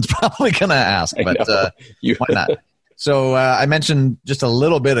 someone's probably going to ask, but why not? So I mentioned just a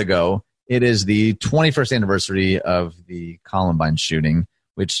little bit ago, it is the 21st anniversary of the Columbine shooting,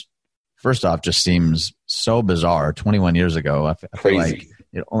 which, first off, just seems so bizarre. 21 years ago, I feel like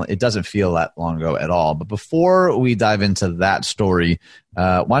it doesn't feel that long ago at all. But before we dive into that story,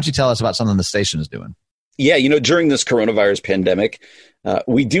 why don't you tell us about something the station is doing? Yeah, during this coronavirus pandemic,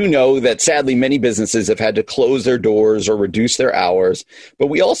 we do know that sadly many businesses have had to close their doors or reduce their hours. But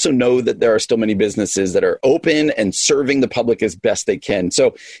we also know that there are still many businesses that are open and serving the public as best they can.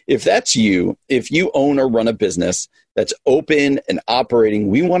 So if that's you, if you own or run a business that's open and operating,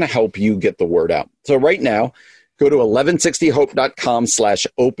 we want to help you get the word out. So right now, go to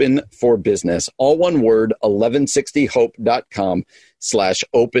 1160hope.com/open for business. All one word,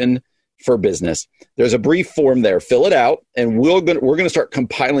 1160hope.com/open for business. There's a brief form there. Fill it out, and we're going to start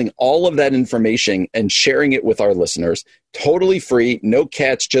compiling all of that information and sharing it with our listeners. Totally free, no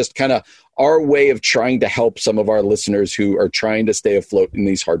catch, just kind of our way of trying to help some of our listeners who are trying to stay afloat in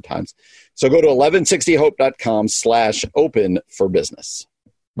these hard times. So go to 1160hope.com/open for business.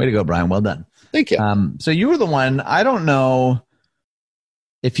 Way to go, Brian. Well done. Thank you. So you were the one, I don't know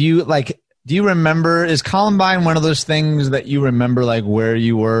if you do you remember, is Columbine one of those things that you remember, like where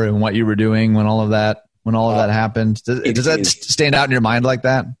you were and what you were doing when all of that happened? Does that stand out in your mind like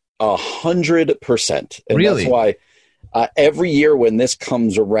that? 100%. And really? That's why every year when this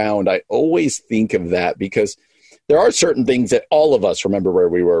comes around, I always think of that, because there are certain things that all of us remember where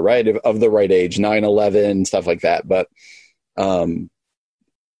we were, right? Of the right age, 9/11, stuff like that. But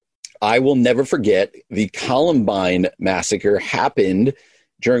I will never forget the Columbine massacre happened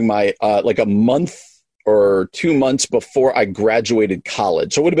during my like a month or 2 months before I graduated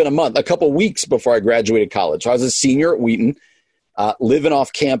college. So it would have been a couple weeks before I graduated college. So I was a senior at Wheaton, living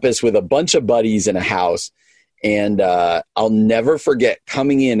off campus with a bunch of buddies in a house. And I'll never forget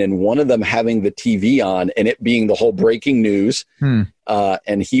coming in and one of them having the TV on and it being the whole breaking news.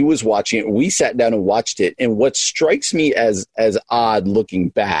 And he was watching it. We sat down and watched it. And what strikes me as odd looking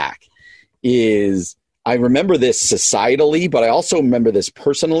back is I remember this societally, but I also remember this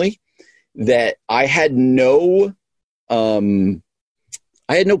personally, that I had no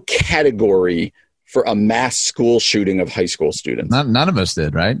category for a mass school shooting of high school students. None of us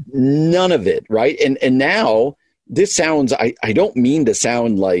did, right? None of it, right? And now this sounds, I don't mean to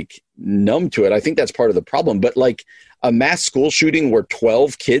sound like numb to it. I think that's part of the problem, but like a mass school shooting where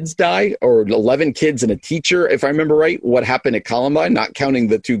 12 kids die or 11 kids and a teacher, if I remember right, what happened at Columbine, not counting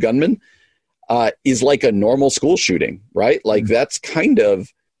the 2 gunmen, is like a normal school shooting, right? Like that's kind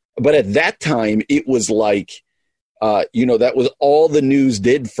of, but at that time it was like, that was all the news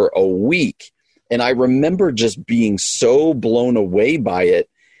did for a week. And I remember just being so blown away by it.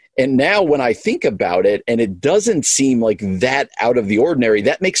 And now when I think about it and it doesn't seem like that out of the ordinary,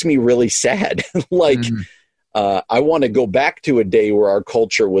 that makes me really sad. I want to go back to a day where our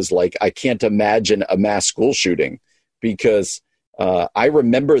culture was like, I can't imagine a mass school shooting, because I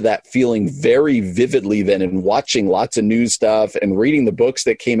remember that feeling very vividly then, and watching lots of news stuff and reading the books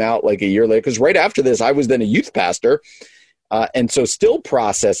that came out like a year later. Because right after this, I was then a youth pastor. And so still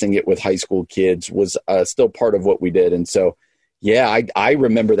processing it with high school kids was still part of what we did. And so, yeah, I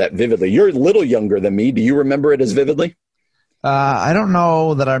remember that vividly. You're a little younger than me. Do you remember it as vividly? I don't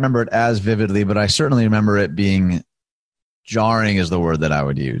know that I remember it as vividly, but I certainly remember it being jarring is the word that I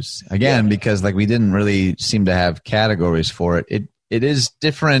would use. Again, because like we didn't really seem to have categories for it. It is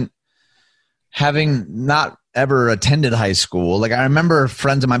different having not ever attended high school. Like I remember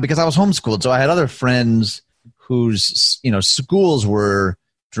friends of mine, because I was homeschooled, so I had other friends whose, schools were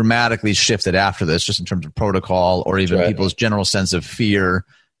dramatically shifted after this, just in terms of protocol or even people's general sense of fear.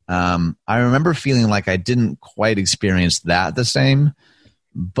 I remember feeling like I didn't quite experience that the same,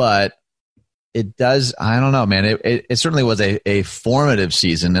 but it does. I don't know, man. It certainly was a formative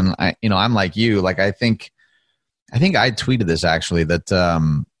season. And I'm like you, like, I think I tweeted this actually, that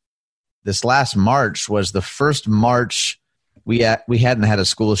this last March was the first March we hadn't had a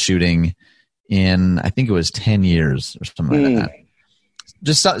school shooting in, I think it was 10 years or something like that.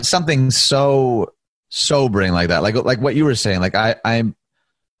 Just something so sobering like that. Like what you were saying, like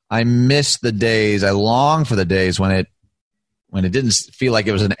I miss the days. I long for the days when it didn't feel like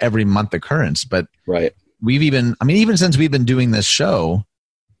it was an every month occurrence. But even since we've been doing this show,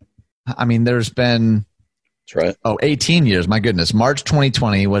 there's been 18 years. My goodness. March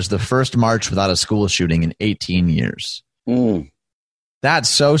 2020 was the first March without a school shooting in 18 years. That's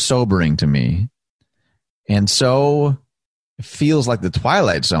so sobering to me. And so it feels like the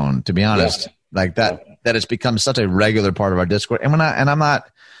Twilight Zone, to be honest, like that it's become such a regular part of our discourse. And I'm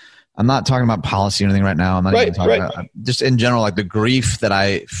not talking about policy or anything right now. I'm not even talking about just in general, like the grief that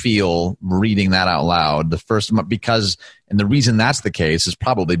I feel reading that out loud. And the reason that's the case is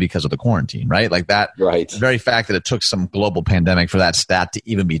probably because of the quarantine, right? Like that, the very fact that it took some global pandemic for that stat to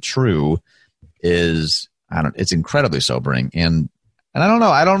even be true is, it's incredibly sobering. And I don't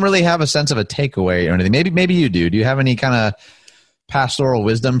know, I don't really have a sense of a takeaway or anything. Maybe you do. Do you have any kind of pastoral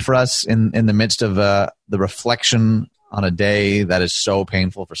wisdom for us in the midst of the reflection on a day that is so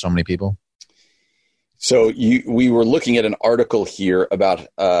painful for so many people? So we were looking at an article here about,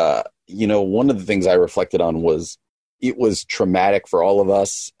 one of the things I reflected on was it was traumatic for all of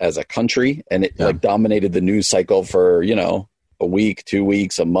us as a country, and it dominated the news cycle for, a week, 2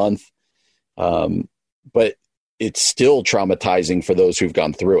 weeks, a month. But it's still traumatizing for those who've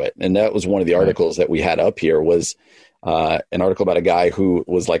gone through it. And that was one of the articles that we had up here, was an article about a guy who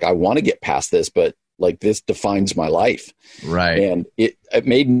was like, I want to get past this, but like this defines my life. Right. And it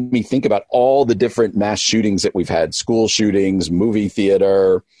made me think about all the different mass shootings that we've had, school shootings, movie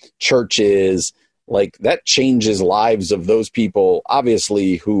theater, churches, like that changes lives of those people,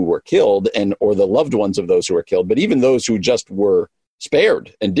 obviously, who were killed or the loved ones of those who were killed, but even those who just were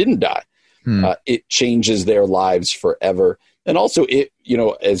spared and didn't die. It changes their lives forever. And also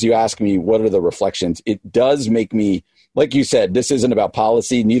as you ask me, what are the reflections? It does make me, like you said, this isn't about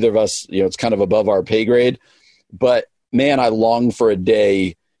policy. Neither of us, it's kind of above our pay grade. But man, I long for a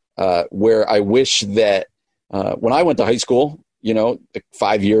day where I wish that when I went to high school,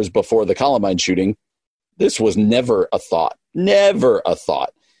 5 years before the Columbine shooting, this was never a thought.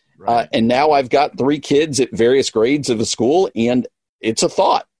 Right. And now I've got 3 kids at various grades of the school, and it's a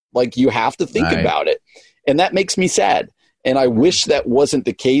thought. Like, you have to think about it. And that makes me sad. And I wish that wasn't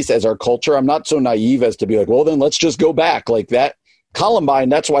the case as our culture. I'm not so naive as to be like, well, then let's just go back like that. Columbine,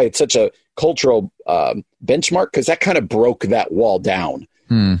 that's why it's such a cultural benchmark, because that kind of broke that wall down.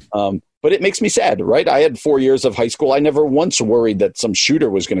 But it makes me sad, right? I had 4 years of high school. I never once worried that some shooter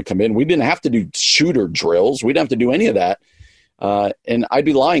was going to come in. We didn't have to do shooter drills. We didn't have to do any of that. And I'd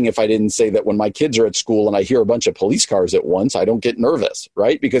be lying if I didn't say that when my kids are at school and I hear a bunch of police cars at once, I don't get nervous,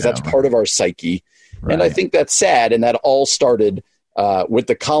 right? Because that's part of our psyche. Right. And I think that's sad. And that all started with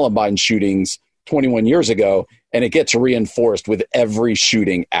the Columbine shootings 21 years ago, and it gets reinforced with every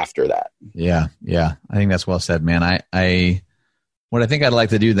shooting after that. Yeah. I think that's well said, man. What I think I'd like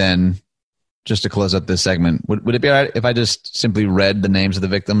to do then, just to close up this segment, would it be all right if I just simply read the names of the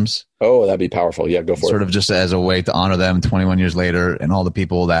victims? Oh, that'd be powerful. Yeah, go for it. Sort of just as a way to honor them 21 years later, and all the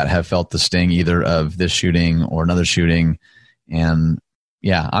people that have felt the sting either of this shooting or another shooting. And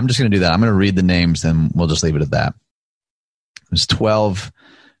yeah, I'm just going to do that. I'm going to read the names, and we'll just leave it at that. It was 12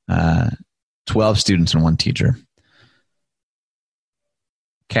 students and 1 teacher.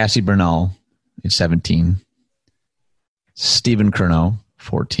 Cassie Bernal, age 17. Stephen Curnow,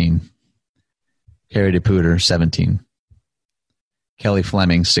 14. Carrie DePuter, 17. Kelly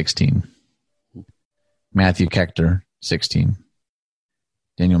Fleming, 16. Matthew Kechter, 16.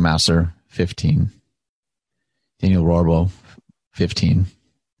 Daniel Mauser, 15. Daniel Rorbo, 15.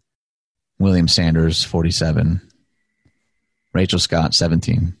 William Sanders, 47. Rachel Scott,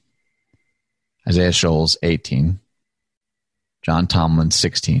 17. Isaiah Scholes, 18. John Tomlin,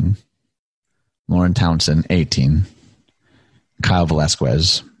 16. Lauren Townsend, 18. Kyle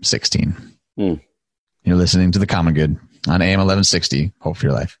Velasquez, 16. You're listening to The Common Good on AM 1160. Hope for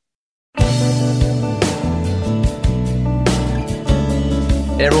your life.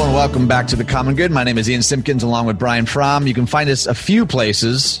 Hey everyone, welcome back to The Common Good. My name is Ian Simpkins along with Brian Fromm. You can find us a few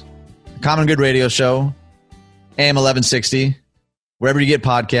places. The Common Good Radio Show, AM 1160, wherever you get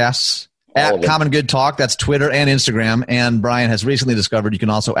podcasts. At Common Good Talk, that's Twitter and Instagram. And Brian has recently discovered you can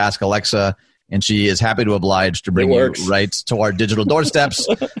also ask Alexa, and she is happy to oblige to bring you right to our digital doorsteps.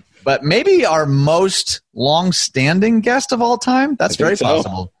 But maybe our most long-standing guest of all time? That's very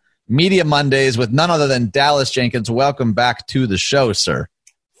possible. Media Mondays with none other than Dallas Jenkins. Welcome back to the show, sir.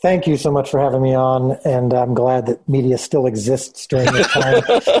 Thank you so much for having me on, and I'm glad that media still exists during this time.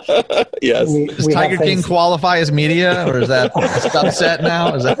 Yes. Does Tiger King qualify as media, or is that a subset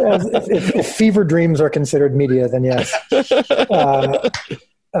now? Is that... if fever dreams are considered media, then yes. Yeah,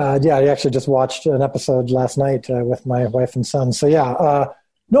 I actually just watched an episode last night with my wife and son. So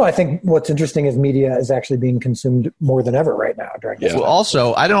no, I think what's interesting is media is actually being consumed more than ever right now during this time. Well,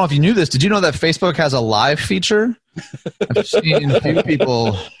 also, I don't know if you knew this. Did you know that Facebook has a live feature? I've seen a few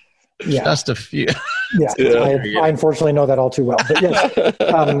people, just a few. I unfortunately know that all too well. But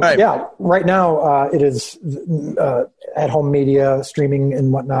yes, right now it is at-home media, streaming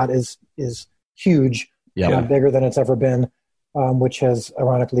and whatnot is huge, bigger than it's ever been, which has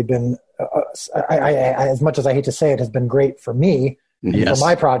ironically been, as much as I hate to say it, has been great for me. For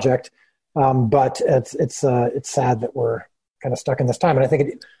my project, but it's sad that we're kind of stuck in this time, and I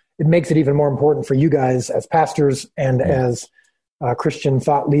think it makes it even more important for you guys as pastors and as Christian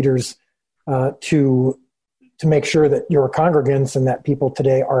thought leaders to make sure that your congregants and that people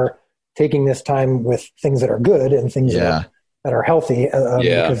today are taking this time with things that are good and things that are healthy,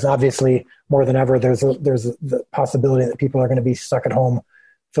 because obviously more than ever there's the possibility that people are going to be stuck at home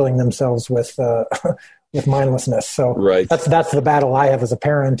filling themselves with mindlessness. So that's the battle I have as a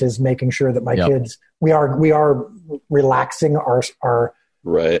parent, is making sure that my kids, we are relaxing our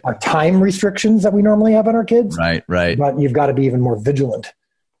time restrictions that we normally have on our kids. Right. But you've got to be even more vigilant.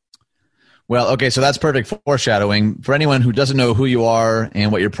 Well, okay, so that's perfect foreshadowing. For anyone who doesn't know who you are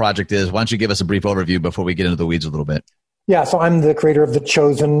and what your project is, why don't you give us a brief overview before we get into the weeds a little bit? Yeah, so I'm the creator of The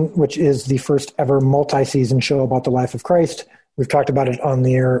Chosen, which is the first ever multi-season show about the life of Christ. We've talked about it on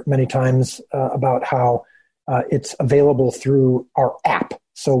the air many times about how it's available through our app.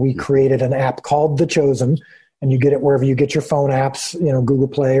 So we created an app called The Chosen, and you get it wherever you get your phone apps, Google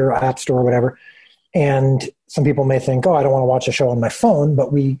Play or App Store or whatever. And some people may think, I don't want to watch a show on my phone, but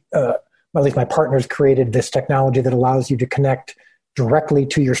at least my partners created this technology that allows you to connect directly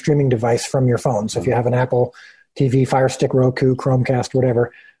to your streaming device from your phone. So if you have an Apple TV, Fire Stick, Roku, Chromecast,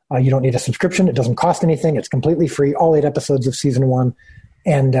 whatever, you don't need a subscription. It doesn't cost anything. It's completely free, all 8 episodes of season 1,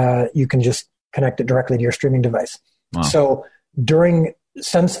 and you can just connect it directly to your streaming device. Wow. So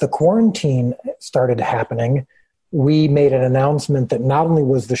since the quarantine started happening, we made an announcement that not only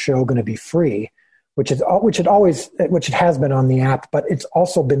was the show going to be free, which it has been on the app, but it's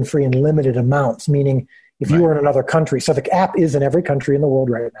also been free in limited amounts, meaning if you were in another country, so the app is in every country in the world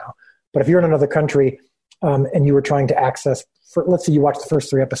right now, but if you're in another country and you were trying to access, let's say you watch the first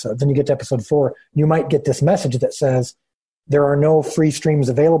 3 episodes and you get to episode 4, you might get this message that says, there are no free streams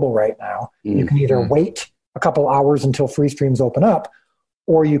available right now. You can either wait a couple hours until free streams open up,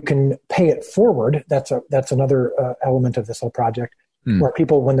 or you can pay it forward. That's another element of this whole project, where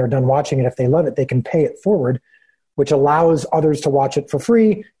people, when they're done watching it, if they love it, they can pay it forward, which allows others to watch it for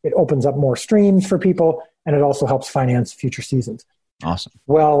free. It opens up more streams for people, and it also helps finance future seasons. Awesome.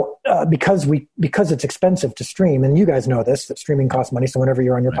 Well, because it's expensive to stream, and you guys know this, that streaming costs money. So whenever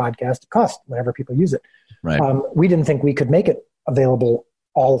you're on your podcast, it costs whenever people use it. Right. We didn't think we could make it available,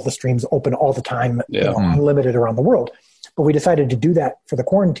 all of the streams open all the time, unlimited around the world. But we decided to do that for the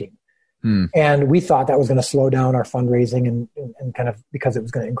quarantine. And we thought that was going to slow down our fundraising and kind of, because it was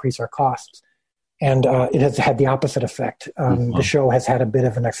going to increase our costs. And it has had the opposite effect. The show has had a bit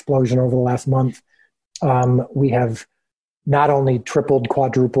of an explosion over the last month. We have not only tripled,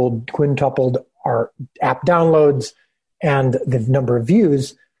 quadrupled, quintupled our app downloads and the number of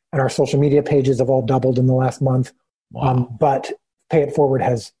views, and our social media pages have all doubled in the last month. But Pay It Forward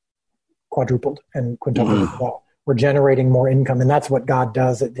has quadrupled and quintupled as well. We're generating more income, and that's what God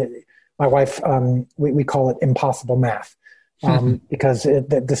does. My wife, we call it impossible math. because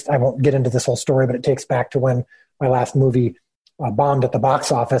I won't get into this whole story, but it takes back to when my last movie bombed at the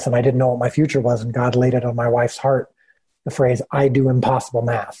box office and I didn't know what my future was, and God laid it on my wife's heart, the phrase, "I do impossible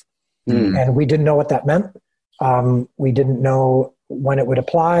math." And we didn't know what that meant. We didn't know when it would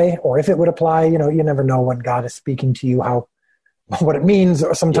apply or if it would apply. You never know when God is speaking to you, what it means,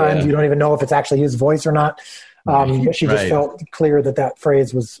 or sometimes you don't even know if it's actually his voice or not. But she just felt clear that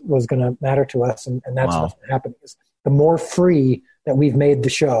phrase was going to matter to us. And that's what's happening. Is the more free that we've made the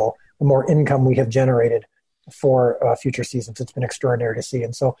show, the more income we have generated for future seasons. It's been extraordinary to see.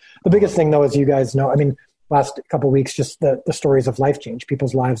 And so the biggest thing, though, as you guys know, last couple of weeks, just the stories of life change.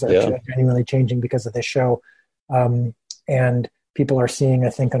 People's lives are genuinely changing because of this show. And people are seeing, I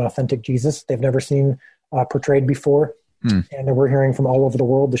think, an authentic Jesus they've never seen portrayed before. And we're hearing from all over the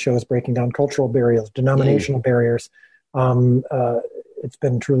world. The show is breaking down cultural barriers, denominational barriers. It's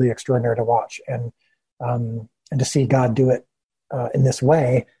been truly extraordinary to watch, and to see God do it in this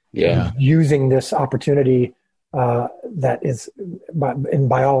way, using this opportunity that is,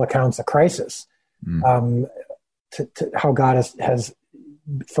 by all accounts, a crisis. To how God has,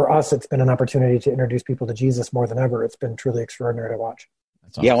 for us, it's been an opportunity to introduce people to Jesus more than ever. It's been truly extraordinary to watch.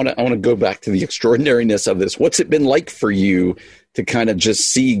 Awesome. Yeah, I want to go back to the extraordinariness of this. What's it been like for you to kind of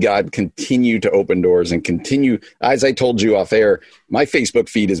just see God continue to open doors and continue? As I told you off air, my Facebook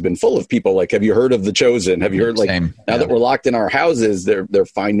feed has been full of people like, have you heard of The Chosen? Have you heard, now that we're locked in our houses, they're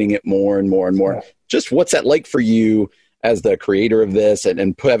finding it more and more and more. Yeah. Just what's that like for you as the creator of this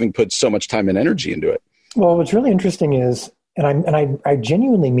and having put so much time and energy into it? Well, what's really interesting is, and I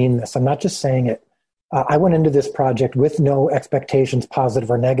genuinely mean this, I'm not just saying it. I went into this project with no expectations, positive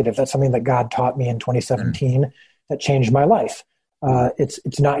or negative. That's something that God taught me in 2017 that changed my life.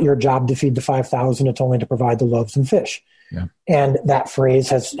 It's not your job to feed the 5,000. It's only to provide the loaves and fish. Yeah. And that phrase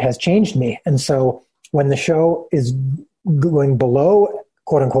has changed me. And so when the show is going below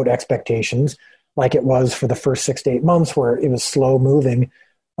quote unquote expectations, like it was for the first 6 to 8 months where it was slow moving,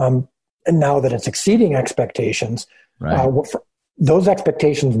 and now that it's exceeding expectations, those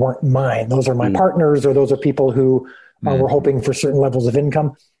expectations weren't mine. Those are my partners, or those are people who were hoping for certain levels of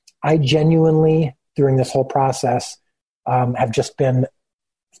income. I genuinely, during this whole process, have just been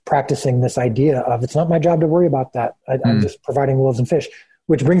practicing this idea of, it's not my job to worry about that. I'm just providing loaves and fish,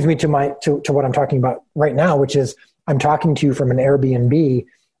 which brings me to what I'm talking about right now, which is I'm talking to you from an Airbnb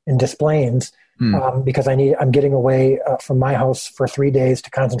in Des Plaines because I'm getting away from my house for 3 days to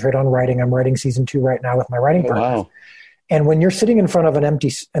concentrate on writing. I'm writing season 2 right now with my writing partners. Wow. And when you're sitting in front of an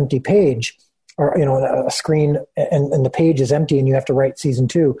empty page, or a screen, and the page is empty, and you have to write season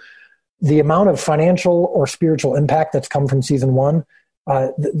 2, the amount of financial or spiritual impact that's come from season 1,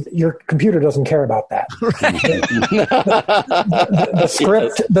 your computer doesn't care about that.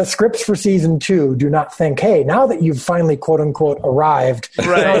 The scripts for season 2 do not think, hey, now that you've finally quote unquote arrived,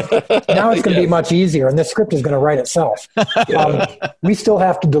 now it's going to be much easier, and the script is going to write itself. We still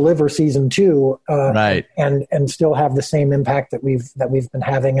have to deliver season 2, and still have the same impact that we've been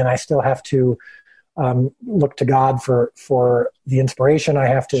having, and I still have to look to God for the inspiration. I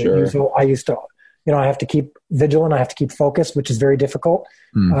have to I have to keep vigilant. I have to keep focused, which is very difficult.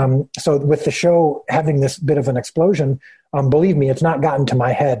 So with the show having this bit of an explosion, believe me, it's not gotten to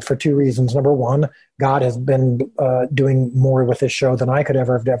my head for 2 reasons. Number one, God has been doing more with this show than I could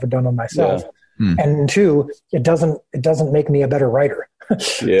ever have done on myself. And 2, it doesn't make me a better writer.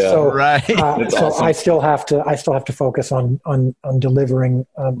 So awesome. I still have to focus on delivering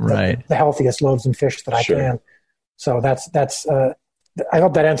the healthiest loaves and fish that I can. So that's I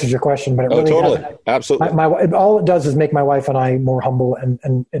hope that answers your question, but it really doesn't. Absolutely. All it does is make my wife and I more humble,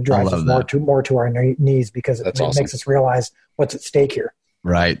 and it drives us more to our knees, because it makes us realize what's at stake here.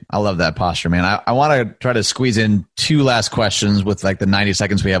 Right. I love that posture, man. I want to try to squeeze in 2 last questions with like the 90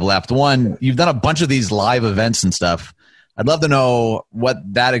 seconds we have left. One, you've done a bunch of these live events and stuff. I'd love to know what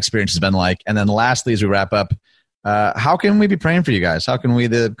that experience has been like. And then lastly, as we wrap up, how can we be praying for you guys? How can we,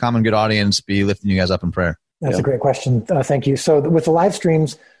 the common good audience, be lifting you guys up in prayer? That's a great question. Thank you. So with the live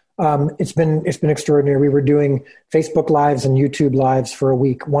streams, it's been extraordinary. We were doing Facebook Lives and YouTube Lives for a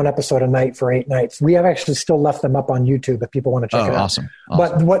week, 1 episode a night for 8 nights. We have actually still left them up on YouTube if people want to check it out. Awesome.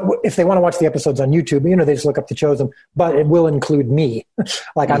 But if they want to watch the episodes on YouTube, they just look up The Chosen, but it will include me.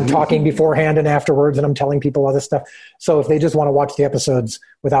 Like I'm talking beforehand and afterwards, and I'm telling people all this stuff. So if they just want to watch the episodes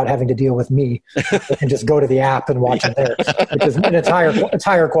without having to deal with me, they can just go to the app and watch it there, which is it's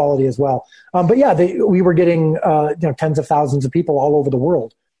higher quality as well. But yeah, we were getting tens of thousands of people all over the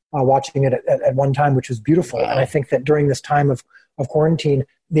world watching it at one time, which was beautiful. Wow. And I think that during this time of quarantine,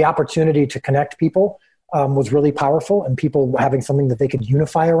 the opportunity to connect people was really powerful, and people having something that they could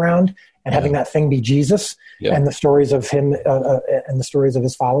unify around, and having that thing be Jesus, and the stories of him and the stories of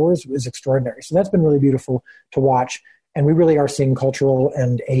his followers is extraordinary. So that's been really beautiful to watch. And we really are seeing cultural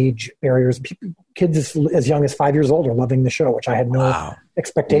and age barriers. Kids as young as 5 years old are loving the show, which I had no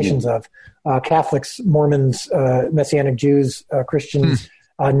expectations of. Catholics, Mormons, Messianic Jews, Christians,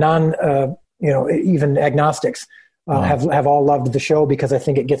 even agnostics have all loved the show, because I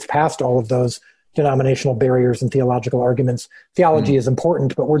think it gets past all of those denominational barriers and theological arguments. Theology is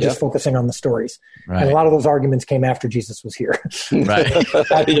important, but we're just focusing on the stories. Right. And a lot of those arguments came after Jesus was here. Right.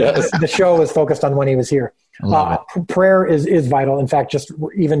 The show was focused on when he was here. Prayer is vital. In fact, just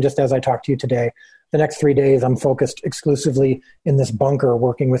as I talk to you today, the next 3 days, I'm focused exclusively in this bunker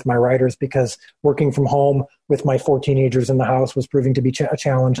working with my writers, because working from home with my 4 teenagers in the house was proving to be a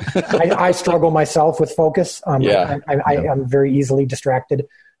challenge. I struggle myself with focus. I'm very easily distracted.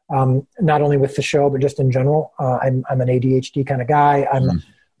 Not only with the show, but just in general. I'm an ADHD kind of guy.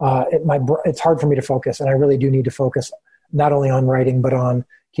 It's hard for me to focus, and I really do need to focus not only on writing, but on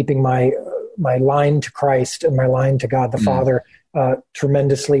keeping my line to Christ and my line to God the Father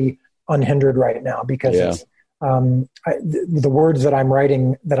tremendously unhindered right now, because it's, the words that I'm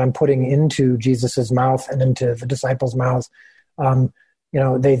writing, that I'm putting into Jesus's mouth and into the disciples' mouths,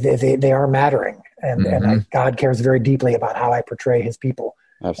 they are mattering, and God cares very deeply about how I portray his people.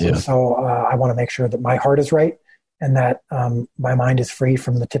 Absolutely. So I want to make sure that my heart is right, and that my mind is free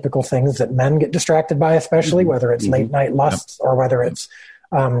from the typical things that men get distracted by, especially whether it's late night lusts or whether it's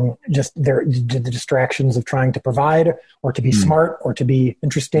just the distractions of trying to provide or to be smart or to be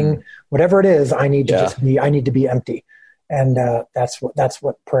interesting. Whatever it is, I need to be empty. And that's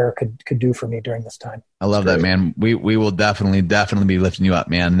what prayer could do for me during this time. I love that, man. We will definitely be lifting you up,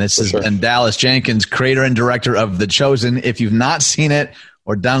 man. This has been Dallas Jenkins, creator and director of The Chosen. If you've not seen it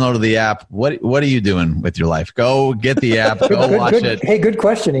or downloaded the app, what are you doing with your life? Go get the app. Go watch it. Hey, good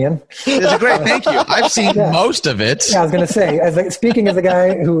question, Ian. It's great. Thank you. I've seen most of it. Yeah, I was going to say, speaking as a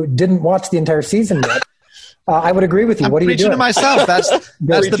guy who didn't watch the entire season yet, I would agree with you. What are you doing? I'm preaching to myself. That's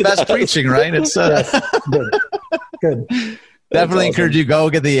the best preaching, right? It's good. Definitely encourage you. Go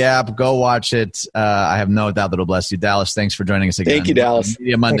get the app. Go watch it. I have no doubt that it'll bless you. Dallas, thanks for joining us again. Thank you, Dallas.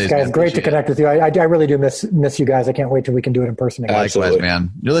 Media Mondays. Thanks, guys. Great to connect with you. I really do miss you guys. I can't wait till we can do it in person again. Likewise,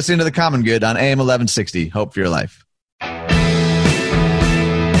 man. You're listening to The Common Good on AM 1160. Hope for your life. Hey,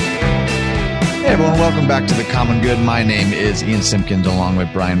 everyone. Welcome back to The Common Good. My name is Ian Simpkins, along with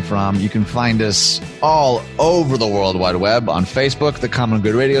Brian Fromm. You can find us all over the World Wide Web on Facebook, The Common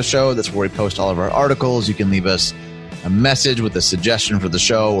Good Radio Show. That's where we post all of our articles. You can leave us a message with a suggestion for the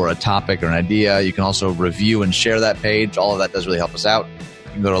show or a topic or an idea. You can also review and share that page. All of that does really help us out.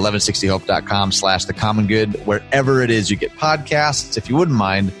 You can go to 1160hope.com/thecommongood, wherever it is you get podcasts. If you wouldn't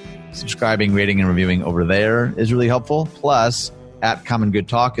mind subscribing, rating, and reviewing over there is really helpful. Plus, at Common Good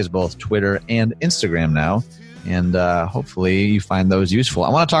Talk is both Twitter and Instagram now. And hopefully you find those useful. I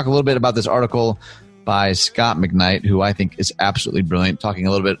want to talk a little bit about this article by Scott McKnight, who I think is absolutely brilliant, talking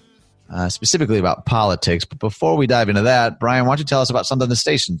a little bit specifically about politics. But before we dive into that, Brian, why don't you tell us about something the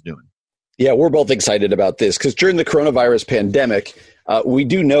station's doing? Yeah, we're both excited about this because during the coronavirus pandemic, we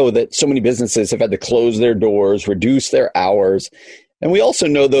do know that so many businesses have had to close their doors, reduce their hours. And we also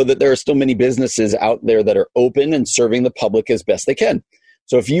know, though, that there are still many businesses out there that are open and serving the public as best they can.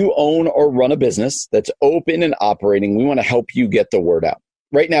 So if you own or run a business that's open and operating, we want to help you get the word out.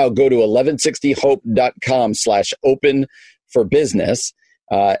 Right now, go to 1160hope.com/open for business.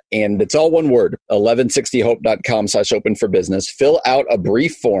 And it's all one word, 1160hope.com/open for business. Fill out a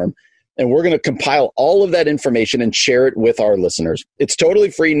brief form, and we're going to compile all of that information and share it with our listeners. It's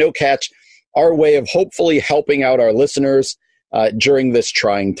totally free, no catch. Our way of hopefully helping out our listeners during this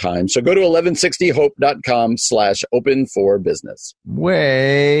trying time. So go to 1160hope.com/open for business.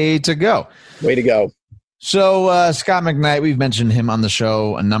 Way to go. Way to go. So Scott McKnight, we've mentioned him on the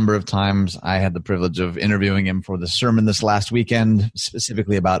show a number of times. I had the privilege of interviewing him for the sermon this last weekend,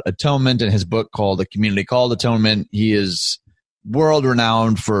 specifically about atonement and his book called A Community Called Atonement. He is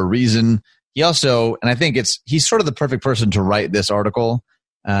world-renowned for a reason. He also, and I think he's sort of the perfect person to write this article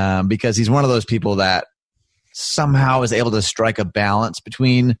because he's one of those people that somehow is able to strike a balance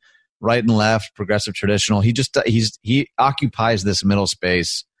between right and left, progressive, traditional. He occupies this middle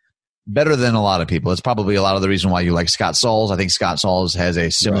space better than a lot of people. It's probably a lot of the reason why you like Scott Sauls. I think Scott Sauls has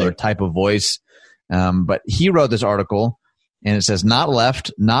a similar type of voice. But he wrote this article, and it says, not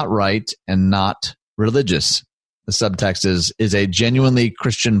left, not right, and not religious. The subtext is a genuinely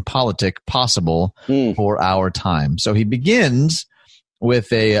Christian politic possible for our time? So he begins with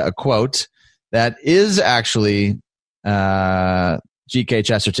a quote that is actually G.K.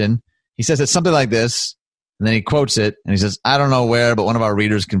 Chesterton. He says it's something like this. And then he quotes it and he says, I don't know where, but one of our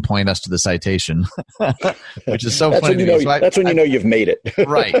readers can point us to the citation, which is so funny. That's when you know you've made it.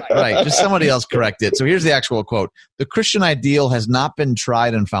 Right. Just somebody else correct it. So here's the actual quote. The Christian ideal has not been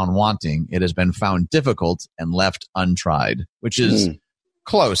tried and found wanting. It has been found difficult and left untried, which is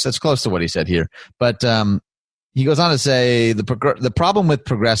close. That's close to what he said here. But he goes on to say the problem with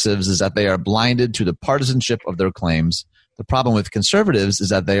progressives is that they are blinded to the partisanship of their claims. The problem with conservatives is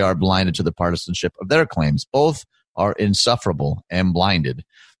that they are blinded to the partisanship of their claims. Both are insufferable and blinded.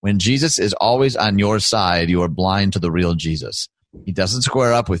 When Jesus is always on your side, you are blind to the real Jesus. He doesn't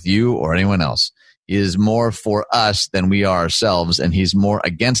square up with you or anyone else. He is more for us than we are ourselves, and he's more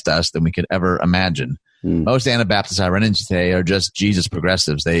against us than we could ever imagine. Most Anabaptists I run into today are just Jesus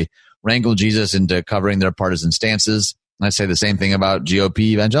progressives. They wrangle Jesus into covering their partisan stances. And I say the same thing about GOP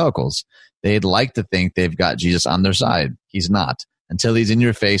evangelicals. They'd like to think they've got Jesus on their side. He's not. Until he's in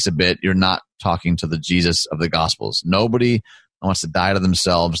your face a bit, you're not talking to the Jesus of the Gospels. Nobody wants to die to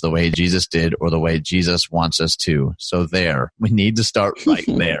themselves the way Jesus did or the way Jesus wants us to. So we need to start right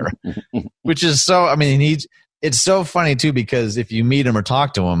there. Which is it's so funny too, because if you meet him or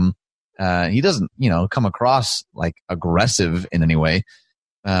talk to him, he doesn't, come across like aggressive in any way.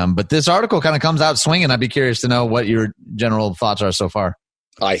 But this article kind of comes out swinging. I'd be curious to know what your general thoughts are so far.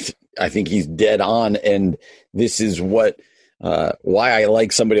 I think he's dead on, and this is what why I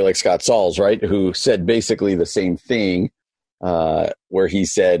like somebody like Scott Sauls, right, who said basically the same thing, where he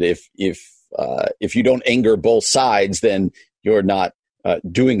said if you don't anger both sides, then you're not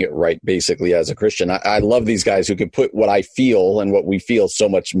doing it right, basically, as a Christian. I love these guys who can put what I feel and what we feel so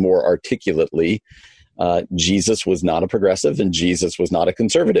much more articulately. Jesus was not a progressive and Jesus was not a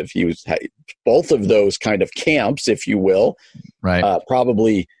conservative. He was both of those kind of camps, if you will, right.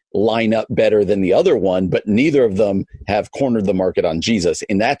 Probably line up better than the other one, but neither of them have cornered the market on Jesus.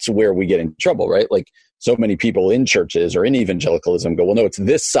 And that's where we get in trouble, right? Like so many people in churches or in evangelicalism go, well, no, it's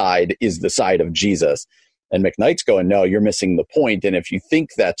this side is the side of Jesus. And McKnight's going, no, you're missing the point. And if you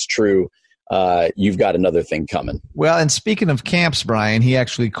think that's true, you've got another thing coming. Well, and speaking of camps, Brian, he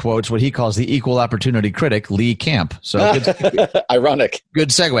actually quotes what he calls the equal opportunity critic, Lee Camp. So ironic. Good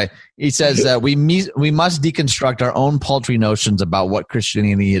segue. He says we must deconstruct our own paltry notions about what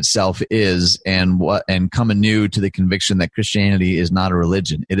Christianity itself is and come anew to the conviction that Christianity is not a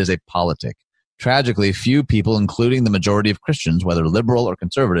religion. It is a politic. Tragically, few people, including the majority of Christians, whether liberal or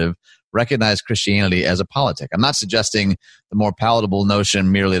conservative, recognize Christianity as a politic. I'm not suggesting the more palatable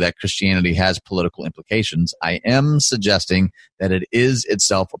notion merely that Christianity has political implications. I am suggesting that it is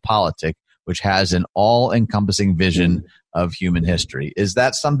itself a politic, which has an all-encompassing vision of human history. Is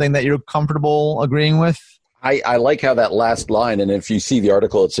that something that you're comfortable agreeing with? I like how that last line, and if you see the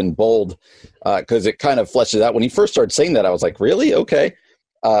article, it's in bold, because it kind of fleshes out. When he first started saying that, I was like, really? Okay.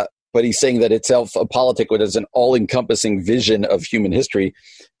 But he's saying that itself a politic, which is an all-encompassing vision of human history.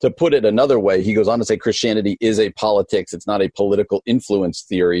 To put it another way, he goes on to say Christianity is a politics. It's not a political influence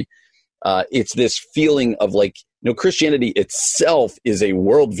theory. It's this feeling of like, Christianity itself is a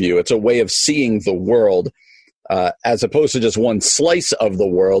worldview. It's a way of seeing the world as opposed to just one slice of the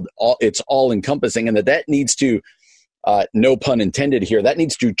world. It's all-encompassing, and that needs to, no pun intended here, that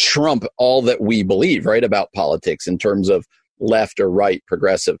needs to trump all that we believe, right, about politics in terms of left or right,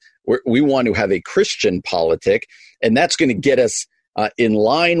 progressive. We want to have a Christian politic, and that's going to get us in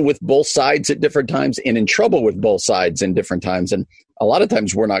line with both sides at different times and in trouble with both sides in different times. And a lot of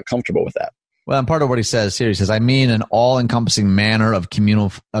times we're not comfortable with that. Well, and part of what he says here, he says, I mean an all-encompassing manner of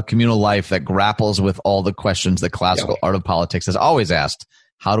communal life that grapples with all the questions the classical art of politics has always asked.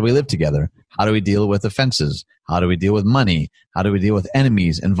 How do we live together? How do we deal with offenses? How do we deal with money? How do we deal with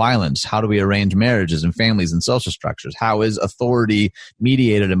enemies and violence? How do we arrange marriages and families and social structures? How is authority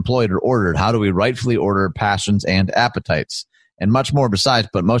mediated, employed, or ordered? How do we rightfully order passions and appetites? And much more besides,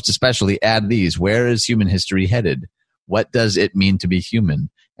 but most especially add these. Where is human history headed? What does it mean to be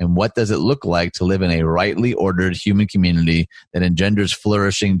human? And what does it look like to live in a rightly ordered human community that engenders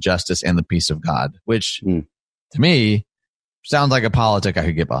flourishing justice and the peace of God? Which, to me, sounds like a politic I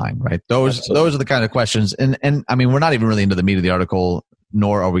could get behind, right? Those are the kind of questions. And I mean, we're not even really into the meat of the article,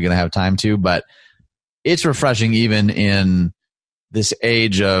 nor are we going to have time to, but it's refreshing even in this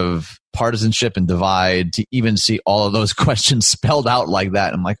age of partisanship and divide to even see all of those questions spelled out like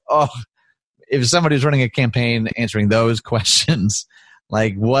that. I'm like, oh, if somebody's running a campaign answering those questions,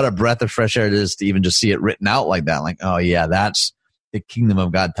 like what a breath of fresh air it is to even just see it written out like that. Like, oh yeah, that's the kingdom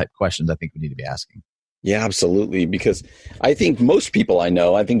of God type questions I think we need to be asking. Yeah, absolutely. Because I think most people I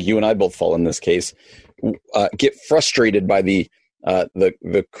know, I think you and I both fall in this case, get frustrated by the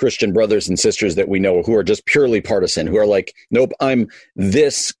the Christian brothers and sisters that we know who are just purely partisan, who are like, nope, I'm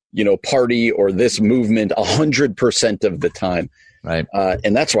this, party or this movement 100% of the time. Right.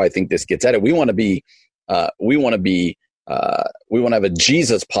 And that's why I think this gets at it. We want to have a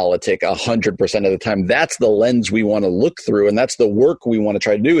Jesus politic 100% of the time. That's the lens we want to look through, and that's the work we want to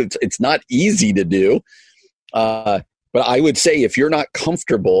try to do. It's not easy to do. But I would say if you're not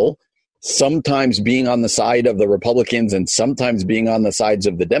comfortable sometimes being on the side of the Republicans and sometimes being on the sides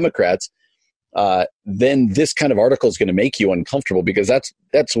of the Democrats, then this kind of article is going to make you uncomfortable, because that's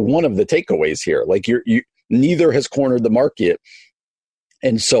one of the takeaways here. Like you neither has cornered the market.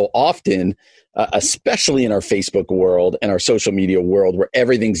 And so often, especially in our Facebook world and our social media world, where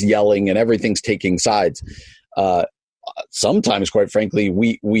everything's yelling and everything's taking sides, sometimes, quite frankly,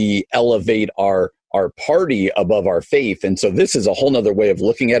 we elevate our party above our faith. And so this is a whole nother way of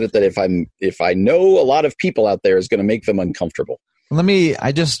looking at it that if I know a lot of people out there, is going to make them uncomfortable.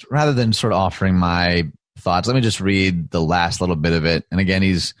 Rather than sort of offering my thoughts, let me just read the last little bit of it. And again,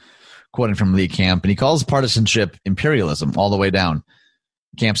 he's quoting from Lee Camp, and he calls partisanship imperialism all the way down.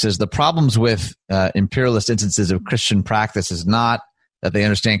 Camp says, the problems with imperialist instances of Christian practice is not that they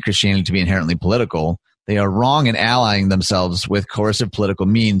understand Christianity to be inherently political. They are wrong in allying themselves with coercive political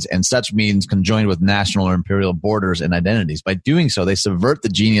means, and such means conjoined with national or imperial borders and identities. By doing so, they subvert the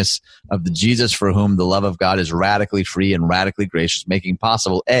genius of the Jesus for whom the love of God is radically free and radically gracious, making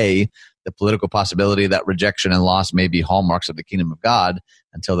possible, A, the political possibility that rejection and loss may be hallmarks of the kingdom of God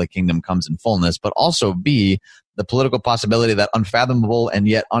until the kingdom comes in fullness, but also, B, the political possibility that unfathomable and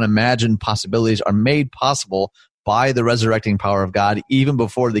yet unimagined possibilities are made possible by the resurrecting power of God even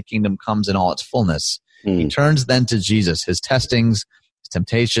before the kingdom comes in all its fullness. He turns then to Jesus, his testings, his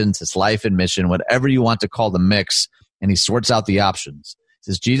temptations, his life and mission, whatever you want to call the mix, and he sorts out the options.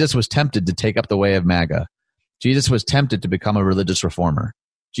 He says Jesus was tempted to take up the way of MAGA. Jesus was tempted to become a religious reformer.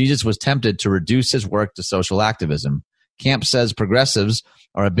 Jesus was tempted to reduce his work to social activism. Camp says progressives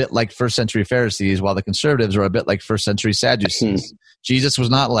are a bit like first century Pharisees, while the conservatives are a bit like first century Sadducees. Jesus was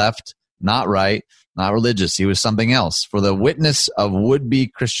not left, not right, not religious. He was something else. For the witness of would-be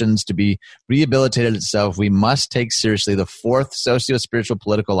Christians to be rehabilitated itself, we must take seriously the fourth socio-spiritual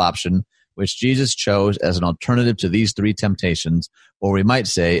political option, which Jesus chose as an alternative to these three temptations, or we might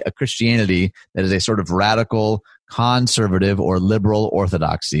say a Christianity that is a sort of radical, conservative, or liberal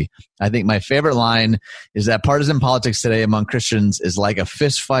orthodoxy. I think my favorite line is that partisan politics today among Christians is like a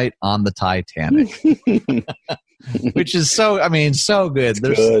fist fight on the Titanic. Which is so good.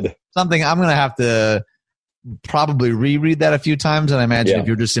 There's good. Something I'm going to have to probably reread that a few times. And I imagine if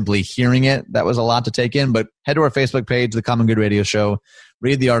you're just simply hearing it, that was a lot to take in. But head to our Facebook page, The Common Good Radio Show,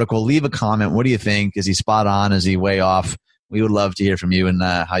 read the article, leave a comment. What do you think? Is he spot on? Is he way off? We would love to hear from you and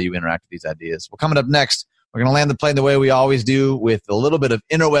how you interact with these ideas. Well, coming up next, we're going to land the plane the way we always do, with a little bit of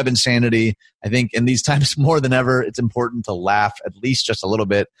interweb insanity. I think in these times more than ever, it's important to laugh at least just a little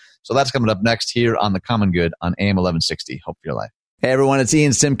bit. So that's coming up next here on The Common Good on AM 1160. Hope for your life. Hey everyone, it's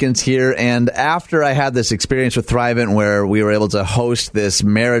Ian Simpkins here, and after I had this experience with Thrivent where we were able to host this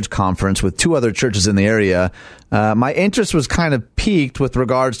marriage conference with two other churches in the area, my interest was kind of piqued with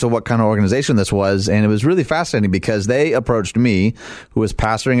regards to what kind of organization this was, and it was really fascinating because they approached me, who was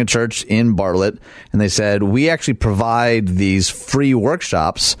pastoring a church in Bartlett, and they said, we actually provide these free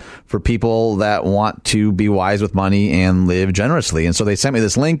workshops for people that want to be wise with money and live generously. And so they sent me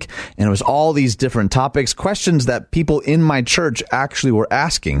this link, and it was all these different topics, questions that people in my church actually were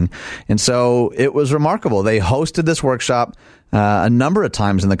asking. And so it was remarkable. They hosted this workshop a number of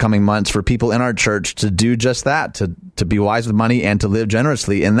times in the coming months for people in our church to do just that, to be wise with money and to live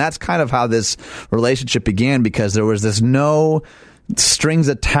generously. And that's kind of how this relationship began, because there was this no strings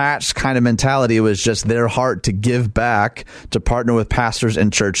attached kind of mentality. It was just their heart to give back, to partner with pastors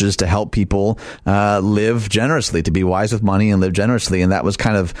and churches to help people live generously, to be wise with money and live generously. And that was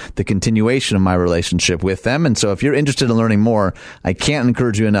kind of the continuation of my relationship with them. And so if you're interested in learning more, I can't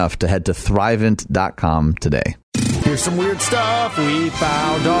encourage you enough to head to Thrivent.com today. Here's some weird stuff we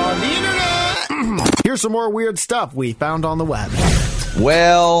found on the internet. Here's some more weird stuff we found on the web.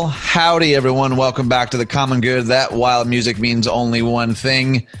 Well, howdy, everyone. Welcome back to The Common Good. That wild music means only one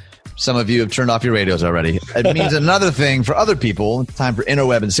thing. Some of you have turned off your radios already. It means another thing for other people. It's time for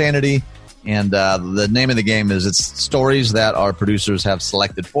Interweb Insanity. And the name of the game is it's stories that our producers have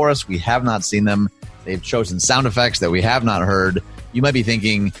selected for us. We have not seen them. They've chosen sound effects that we have not heard. You might be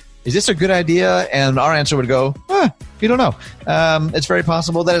thinking, is this a good idea? And our answer would go, you don't know. It's very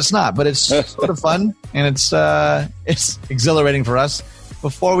possible that it's not, but it's sort of fun, and it's exhilarating for us.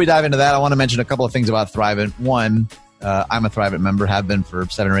 Before we dive into that, I want to mention a couple of things about Thrivent. One, I'm a Thrivent member, have been for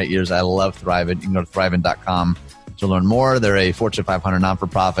 7 or 8 years. I love Thrivent. You can go to Thrivent.com. to learn more. They're a Fortune 500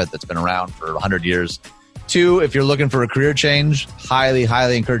 non-for-profit that's been around for 100 years. 2, if you're looking for a career change, highly,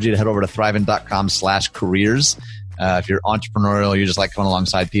 highly encourage you to head over to thrivent.com/careers. If you're entrepreneurial, you just like coming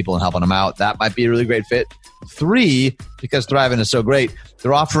alongside people and helping them out, that might be a really great fit. 3, because Thrivent is so great,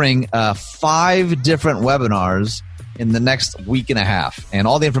 they're offering 5 different webinars in the next week and a half. And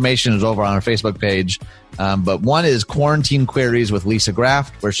all the information is over on our Facebook page. But one is Quarantine Queries with Lisa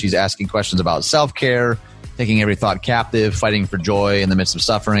Graft, where she's asking questions about self-care, taking every thought captive, fighting for joy in the midst of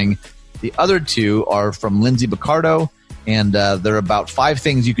suffering. The other 2 are from Lindsay Picardo, and they're about 5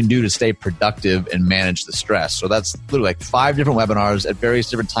 things you can do to stay productive and manage the stress. So that's literally like 5 different webinars at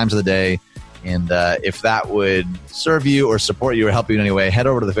various different times of the day. And if that would serve you or support you or help you in any way, head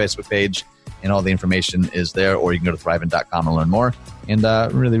over to the Facebook page, and all the information is there, or you can go to thrivent.com and learn more. And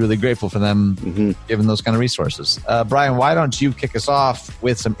really, really grateful for them giving those kind of resources. Brian, why don't you kick us off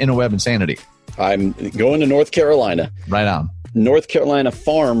with some interweb insanity? I'm going to North Carolina. Right on. North Carolina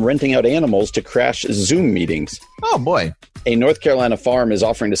farm renting out animals to crash Zoom meetings. Oh, boy. A North Carolina farm is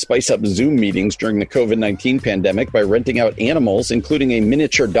offering to spice up Zoom meetings during the COVID-19 pandemic by renting out animals, including a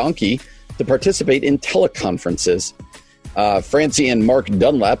miniature donkey, to participate in teleconferences. Francie and Mark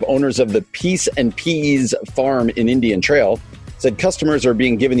Dunlap, owners of the Peace and Peas farm in Indian Trail, said customers are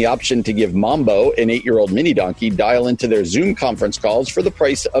being given the option to give Mambo, an 8-year-old mini donkey, dial into their Zoom conference calls for the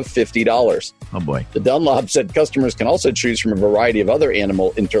price of $50. Oh, boy. The Dunlop said customers can also choose from a variety of other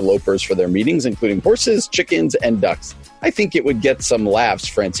animal interlopers for their meetings, including horses, chickens, and ducks. I think it would get some laughs,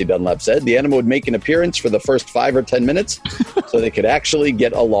 Francie Dunlap said. The animal would make an appearance for the first 5 or 10 minutes so they could actually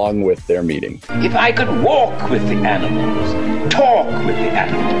get along with their meeting. If I could walk with the animals, talk with the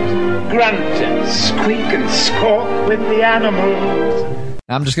animals, grunt and squeak and squawk with the animals.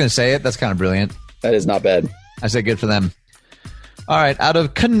 I'm just going to say it. That's kind of brilliant. That is not bad. I say good for them. All right. Out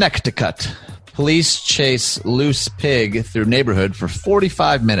of Connecticut, police chase loose pig through neighborhood for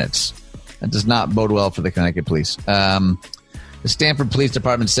 45 minutes. That does not bode well for the Connecticut police. The Stamford Police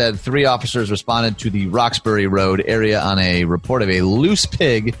Department said 3 officers responded to the Roxbury Road area on a report of a loose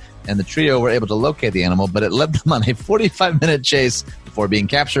pig, and the trio were able to locate the animal, but it led them on a 45-minute chase before being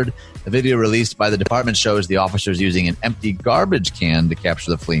captured. The video released by the department shows the officers using an empty garbage can to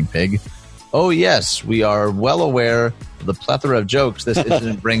capture the fleeing pig. Oh, yes, we are well aware of the plethora of jokes this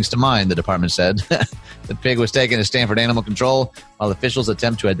incident brings to mind, the department said. The pig was taken to Stanford Animal Control while officials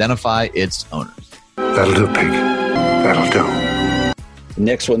attempt to identify its owners. That'll do, pig. That'll do.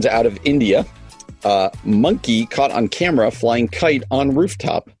 Next one's out of India. Monkey caught on camera flying kite on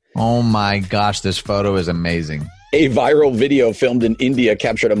rooftop. Oh, my gosh, this photo is amazing. A viral video filmed in India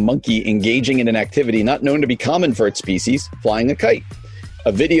captured a monkey engaging in an activity not known to be common for its species, flying a kite.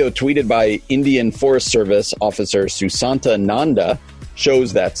 A video tweeted by Indian Forest Service officer Susanta Nanda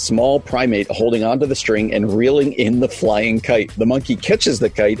shows that small primate holding onto the string and reeling in the flying kite. The monkey catches the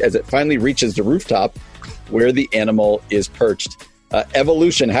kite as it finally reaches the rooftop where the animal is perched.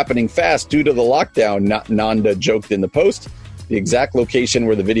 Evolution happening fast due to the lockdown, Nanda joked in the post. The exact location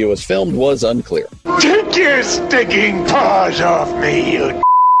where the video was filmed was unclear. Take your stinking paws off me, you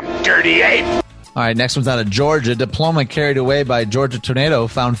dirty ape! All right, next one's out of Georgia. Diploma carried away by Georgia tornado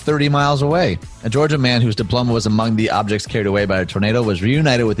found 30 miles away. A Georgia man whose diploma was among the objects carried away by a tornado was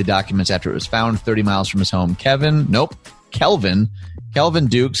reunited with the documents after it was found 30 miles from his home. Kelvin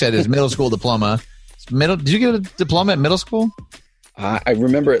Duke said his middle school diploma. Did you get a diploma at middle school? I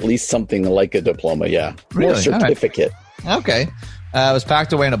remember at least something like a diploma, yeah. Really? Or a certificate. Right. Okay. It was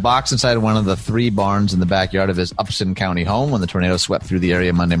packed away in a box inside one of the 3 barns in the backyard of his Upson County home when the tornado swept through the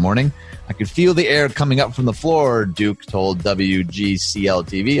area Monday morning. I could feel the air coming up from the floor, Duke told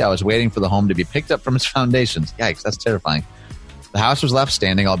WGCL-TV. I was waiting for the home to be picked up from its foundations. Yikes, that's terrifying. The house was left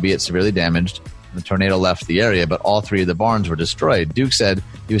standing, albeit severely damaged. The tornado left the area, but all 3 of the barns were destroyed. Duke said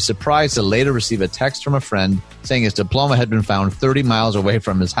he was surprised to later receive a text from a friend saying his diploma had been found 30 miles away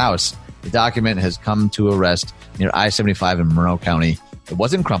from his house. The document has come to a rest near I-75 in Monroe County. It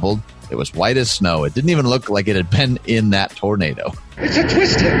wasn't crumpled. It was white as snow. It didn't even look like it had been in that tornado. It's a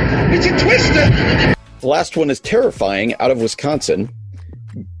twister! It's a twister! The last one is terrifying, out of Wisconsin.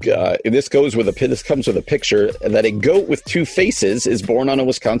 This comes with a picture that a goat with 2 faces is born on a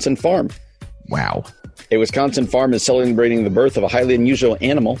Wisconsin farm. Wow. A Wisconsin farm is celebrating the birth of a highly unusual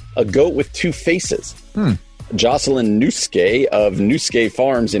animal, a goat with 2 faces. Jocelyn Nuske of Nuske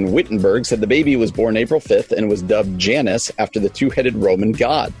Farms in Wittenberg said the baby was born April 5th and was dubbed Janus after the 2-headed Roman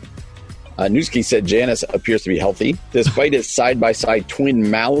god. Nuske said Janus appears to be healthy, despite his side-by-side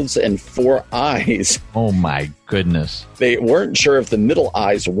twin mouths and 4 eyes. Oh, my goodness. They weren't sure if the middle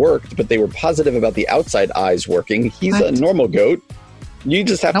eyes worked, but they were positive about the outside eyes working. He's What? a normal goat. You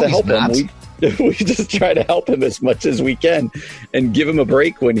just have No, to he's help not. him. We just try to help him as much as we can and give him a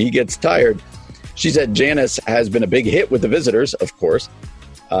break when he gets tired. She said Janice has been a big hit with the visitors, of course.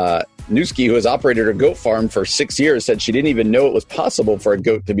 Newski, who has operated her goat farm for 6 years, said she didn't even know it was possible for a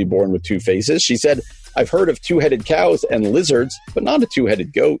goat to be born with 2 faces. She said, I've heard of 2-headed cows and lizards, but not a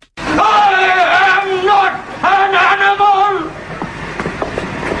 2-headed goat. I am not an animal!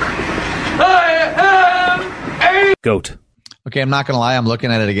 I am a goat. Okay, I'm not going to lie. I'm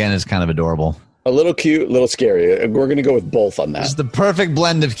looking at it again. It's kind of adorable. A little cute, a little scary. We're going to go with both on that. It's the perfect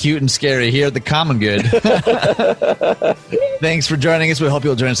blend of cute and scary here at the Common Good. Thanks for joining us. We hope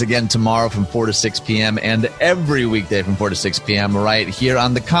you'll join us again tomorrow from 4 to 6 p.m. and every weekday from 4 to 6 p.m. right here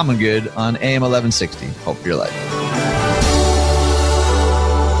on the Common Good on AM 1160. Hope you're life.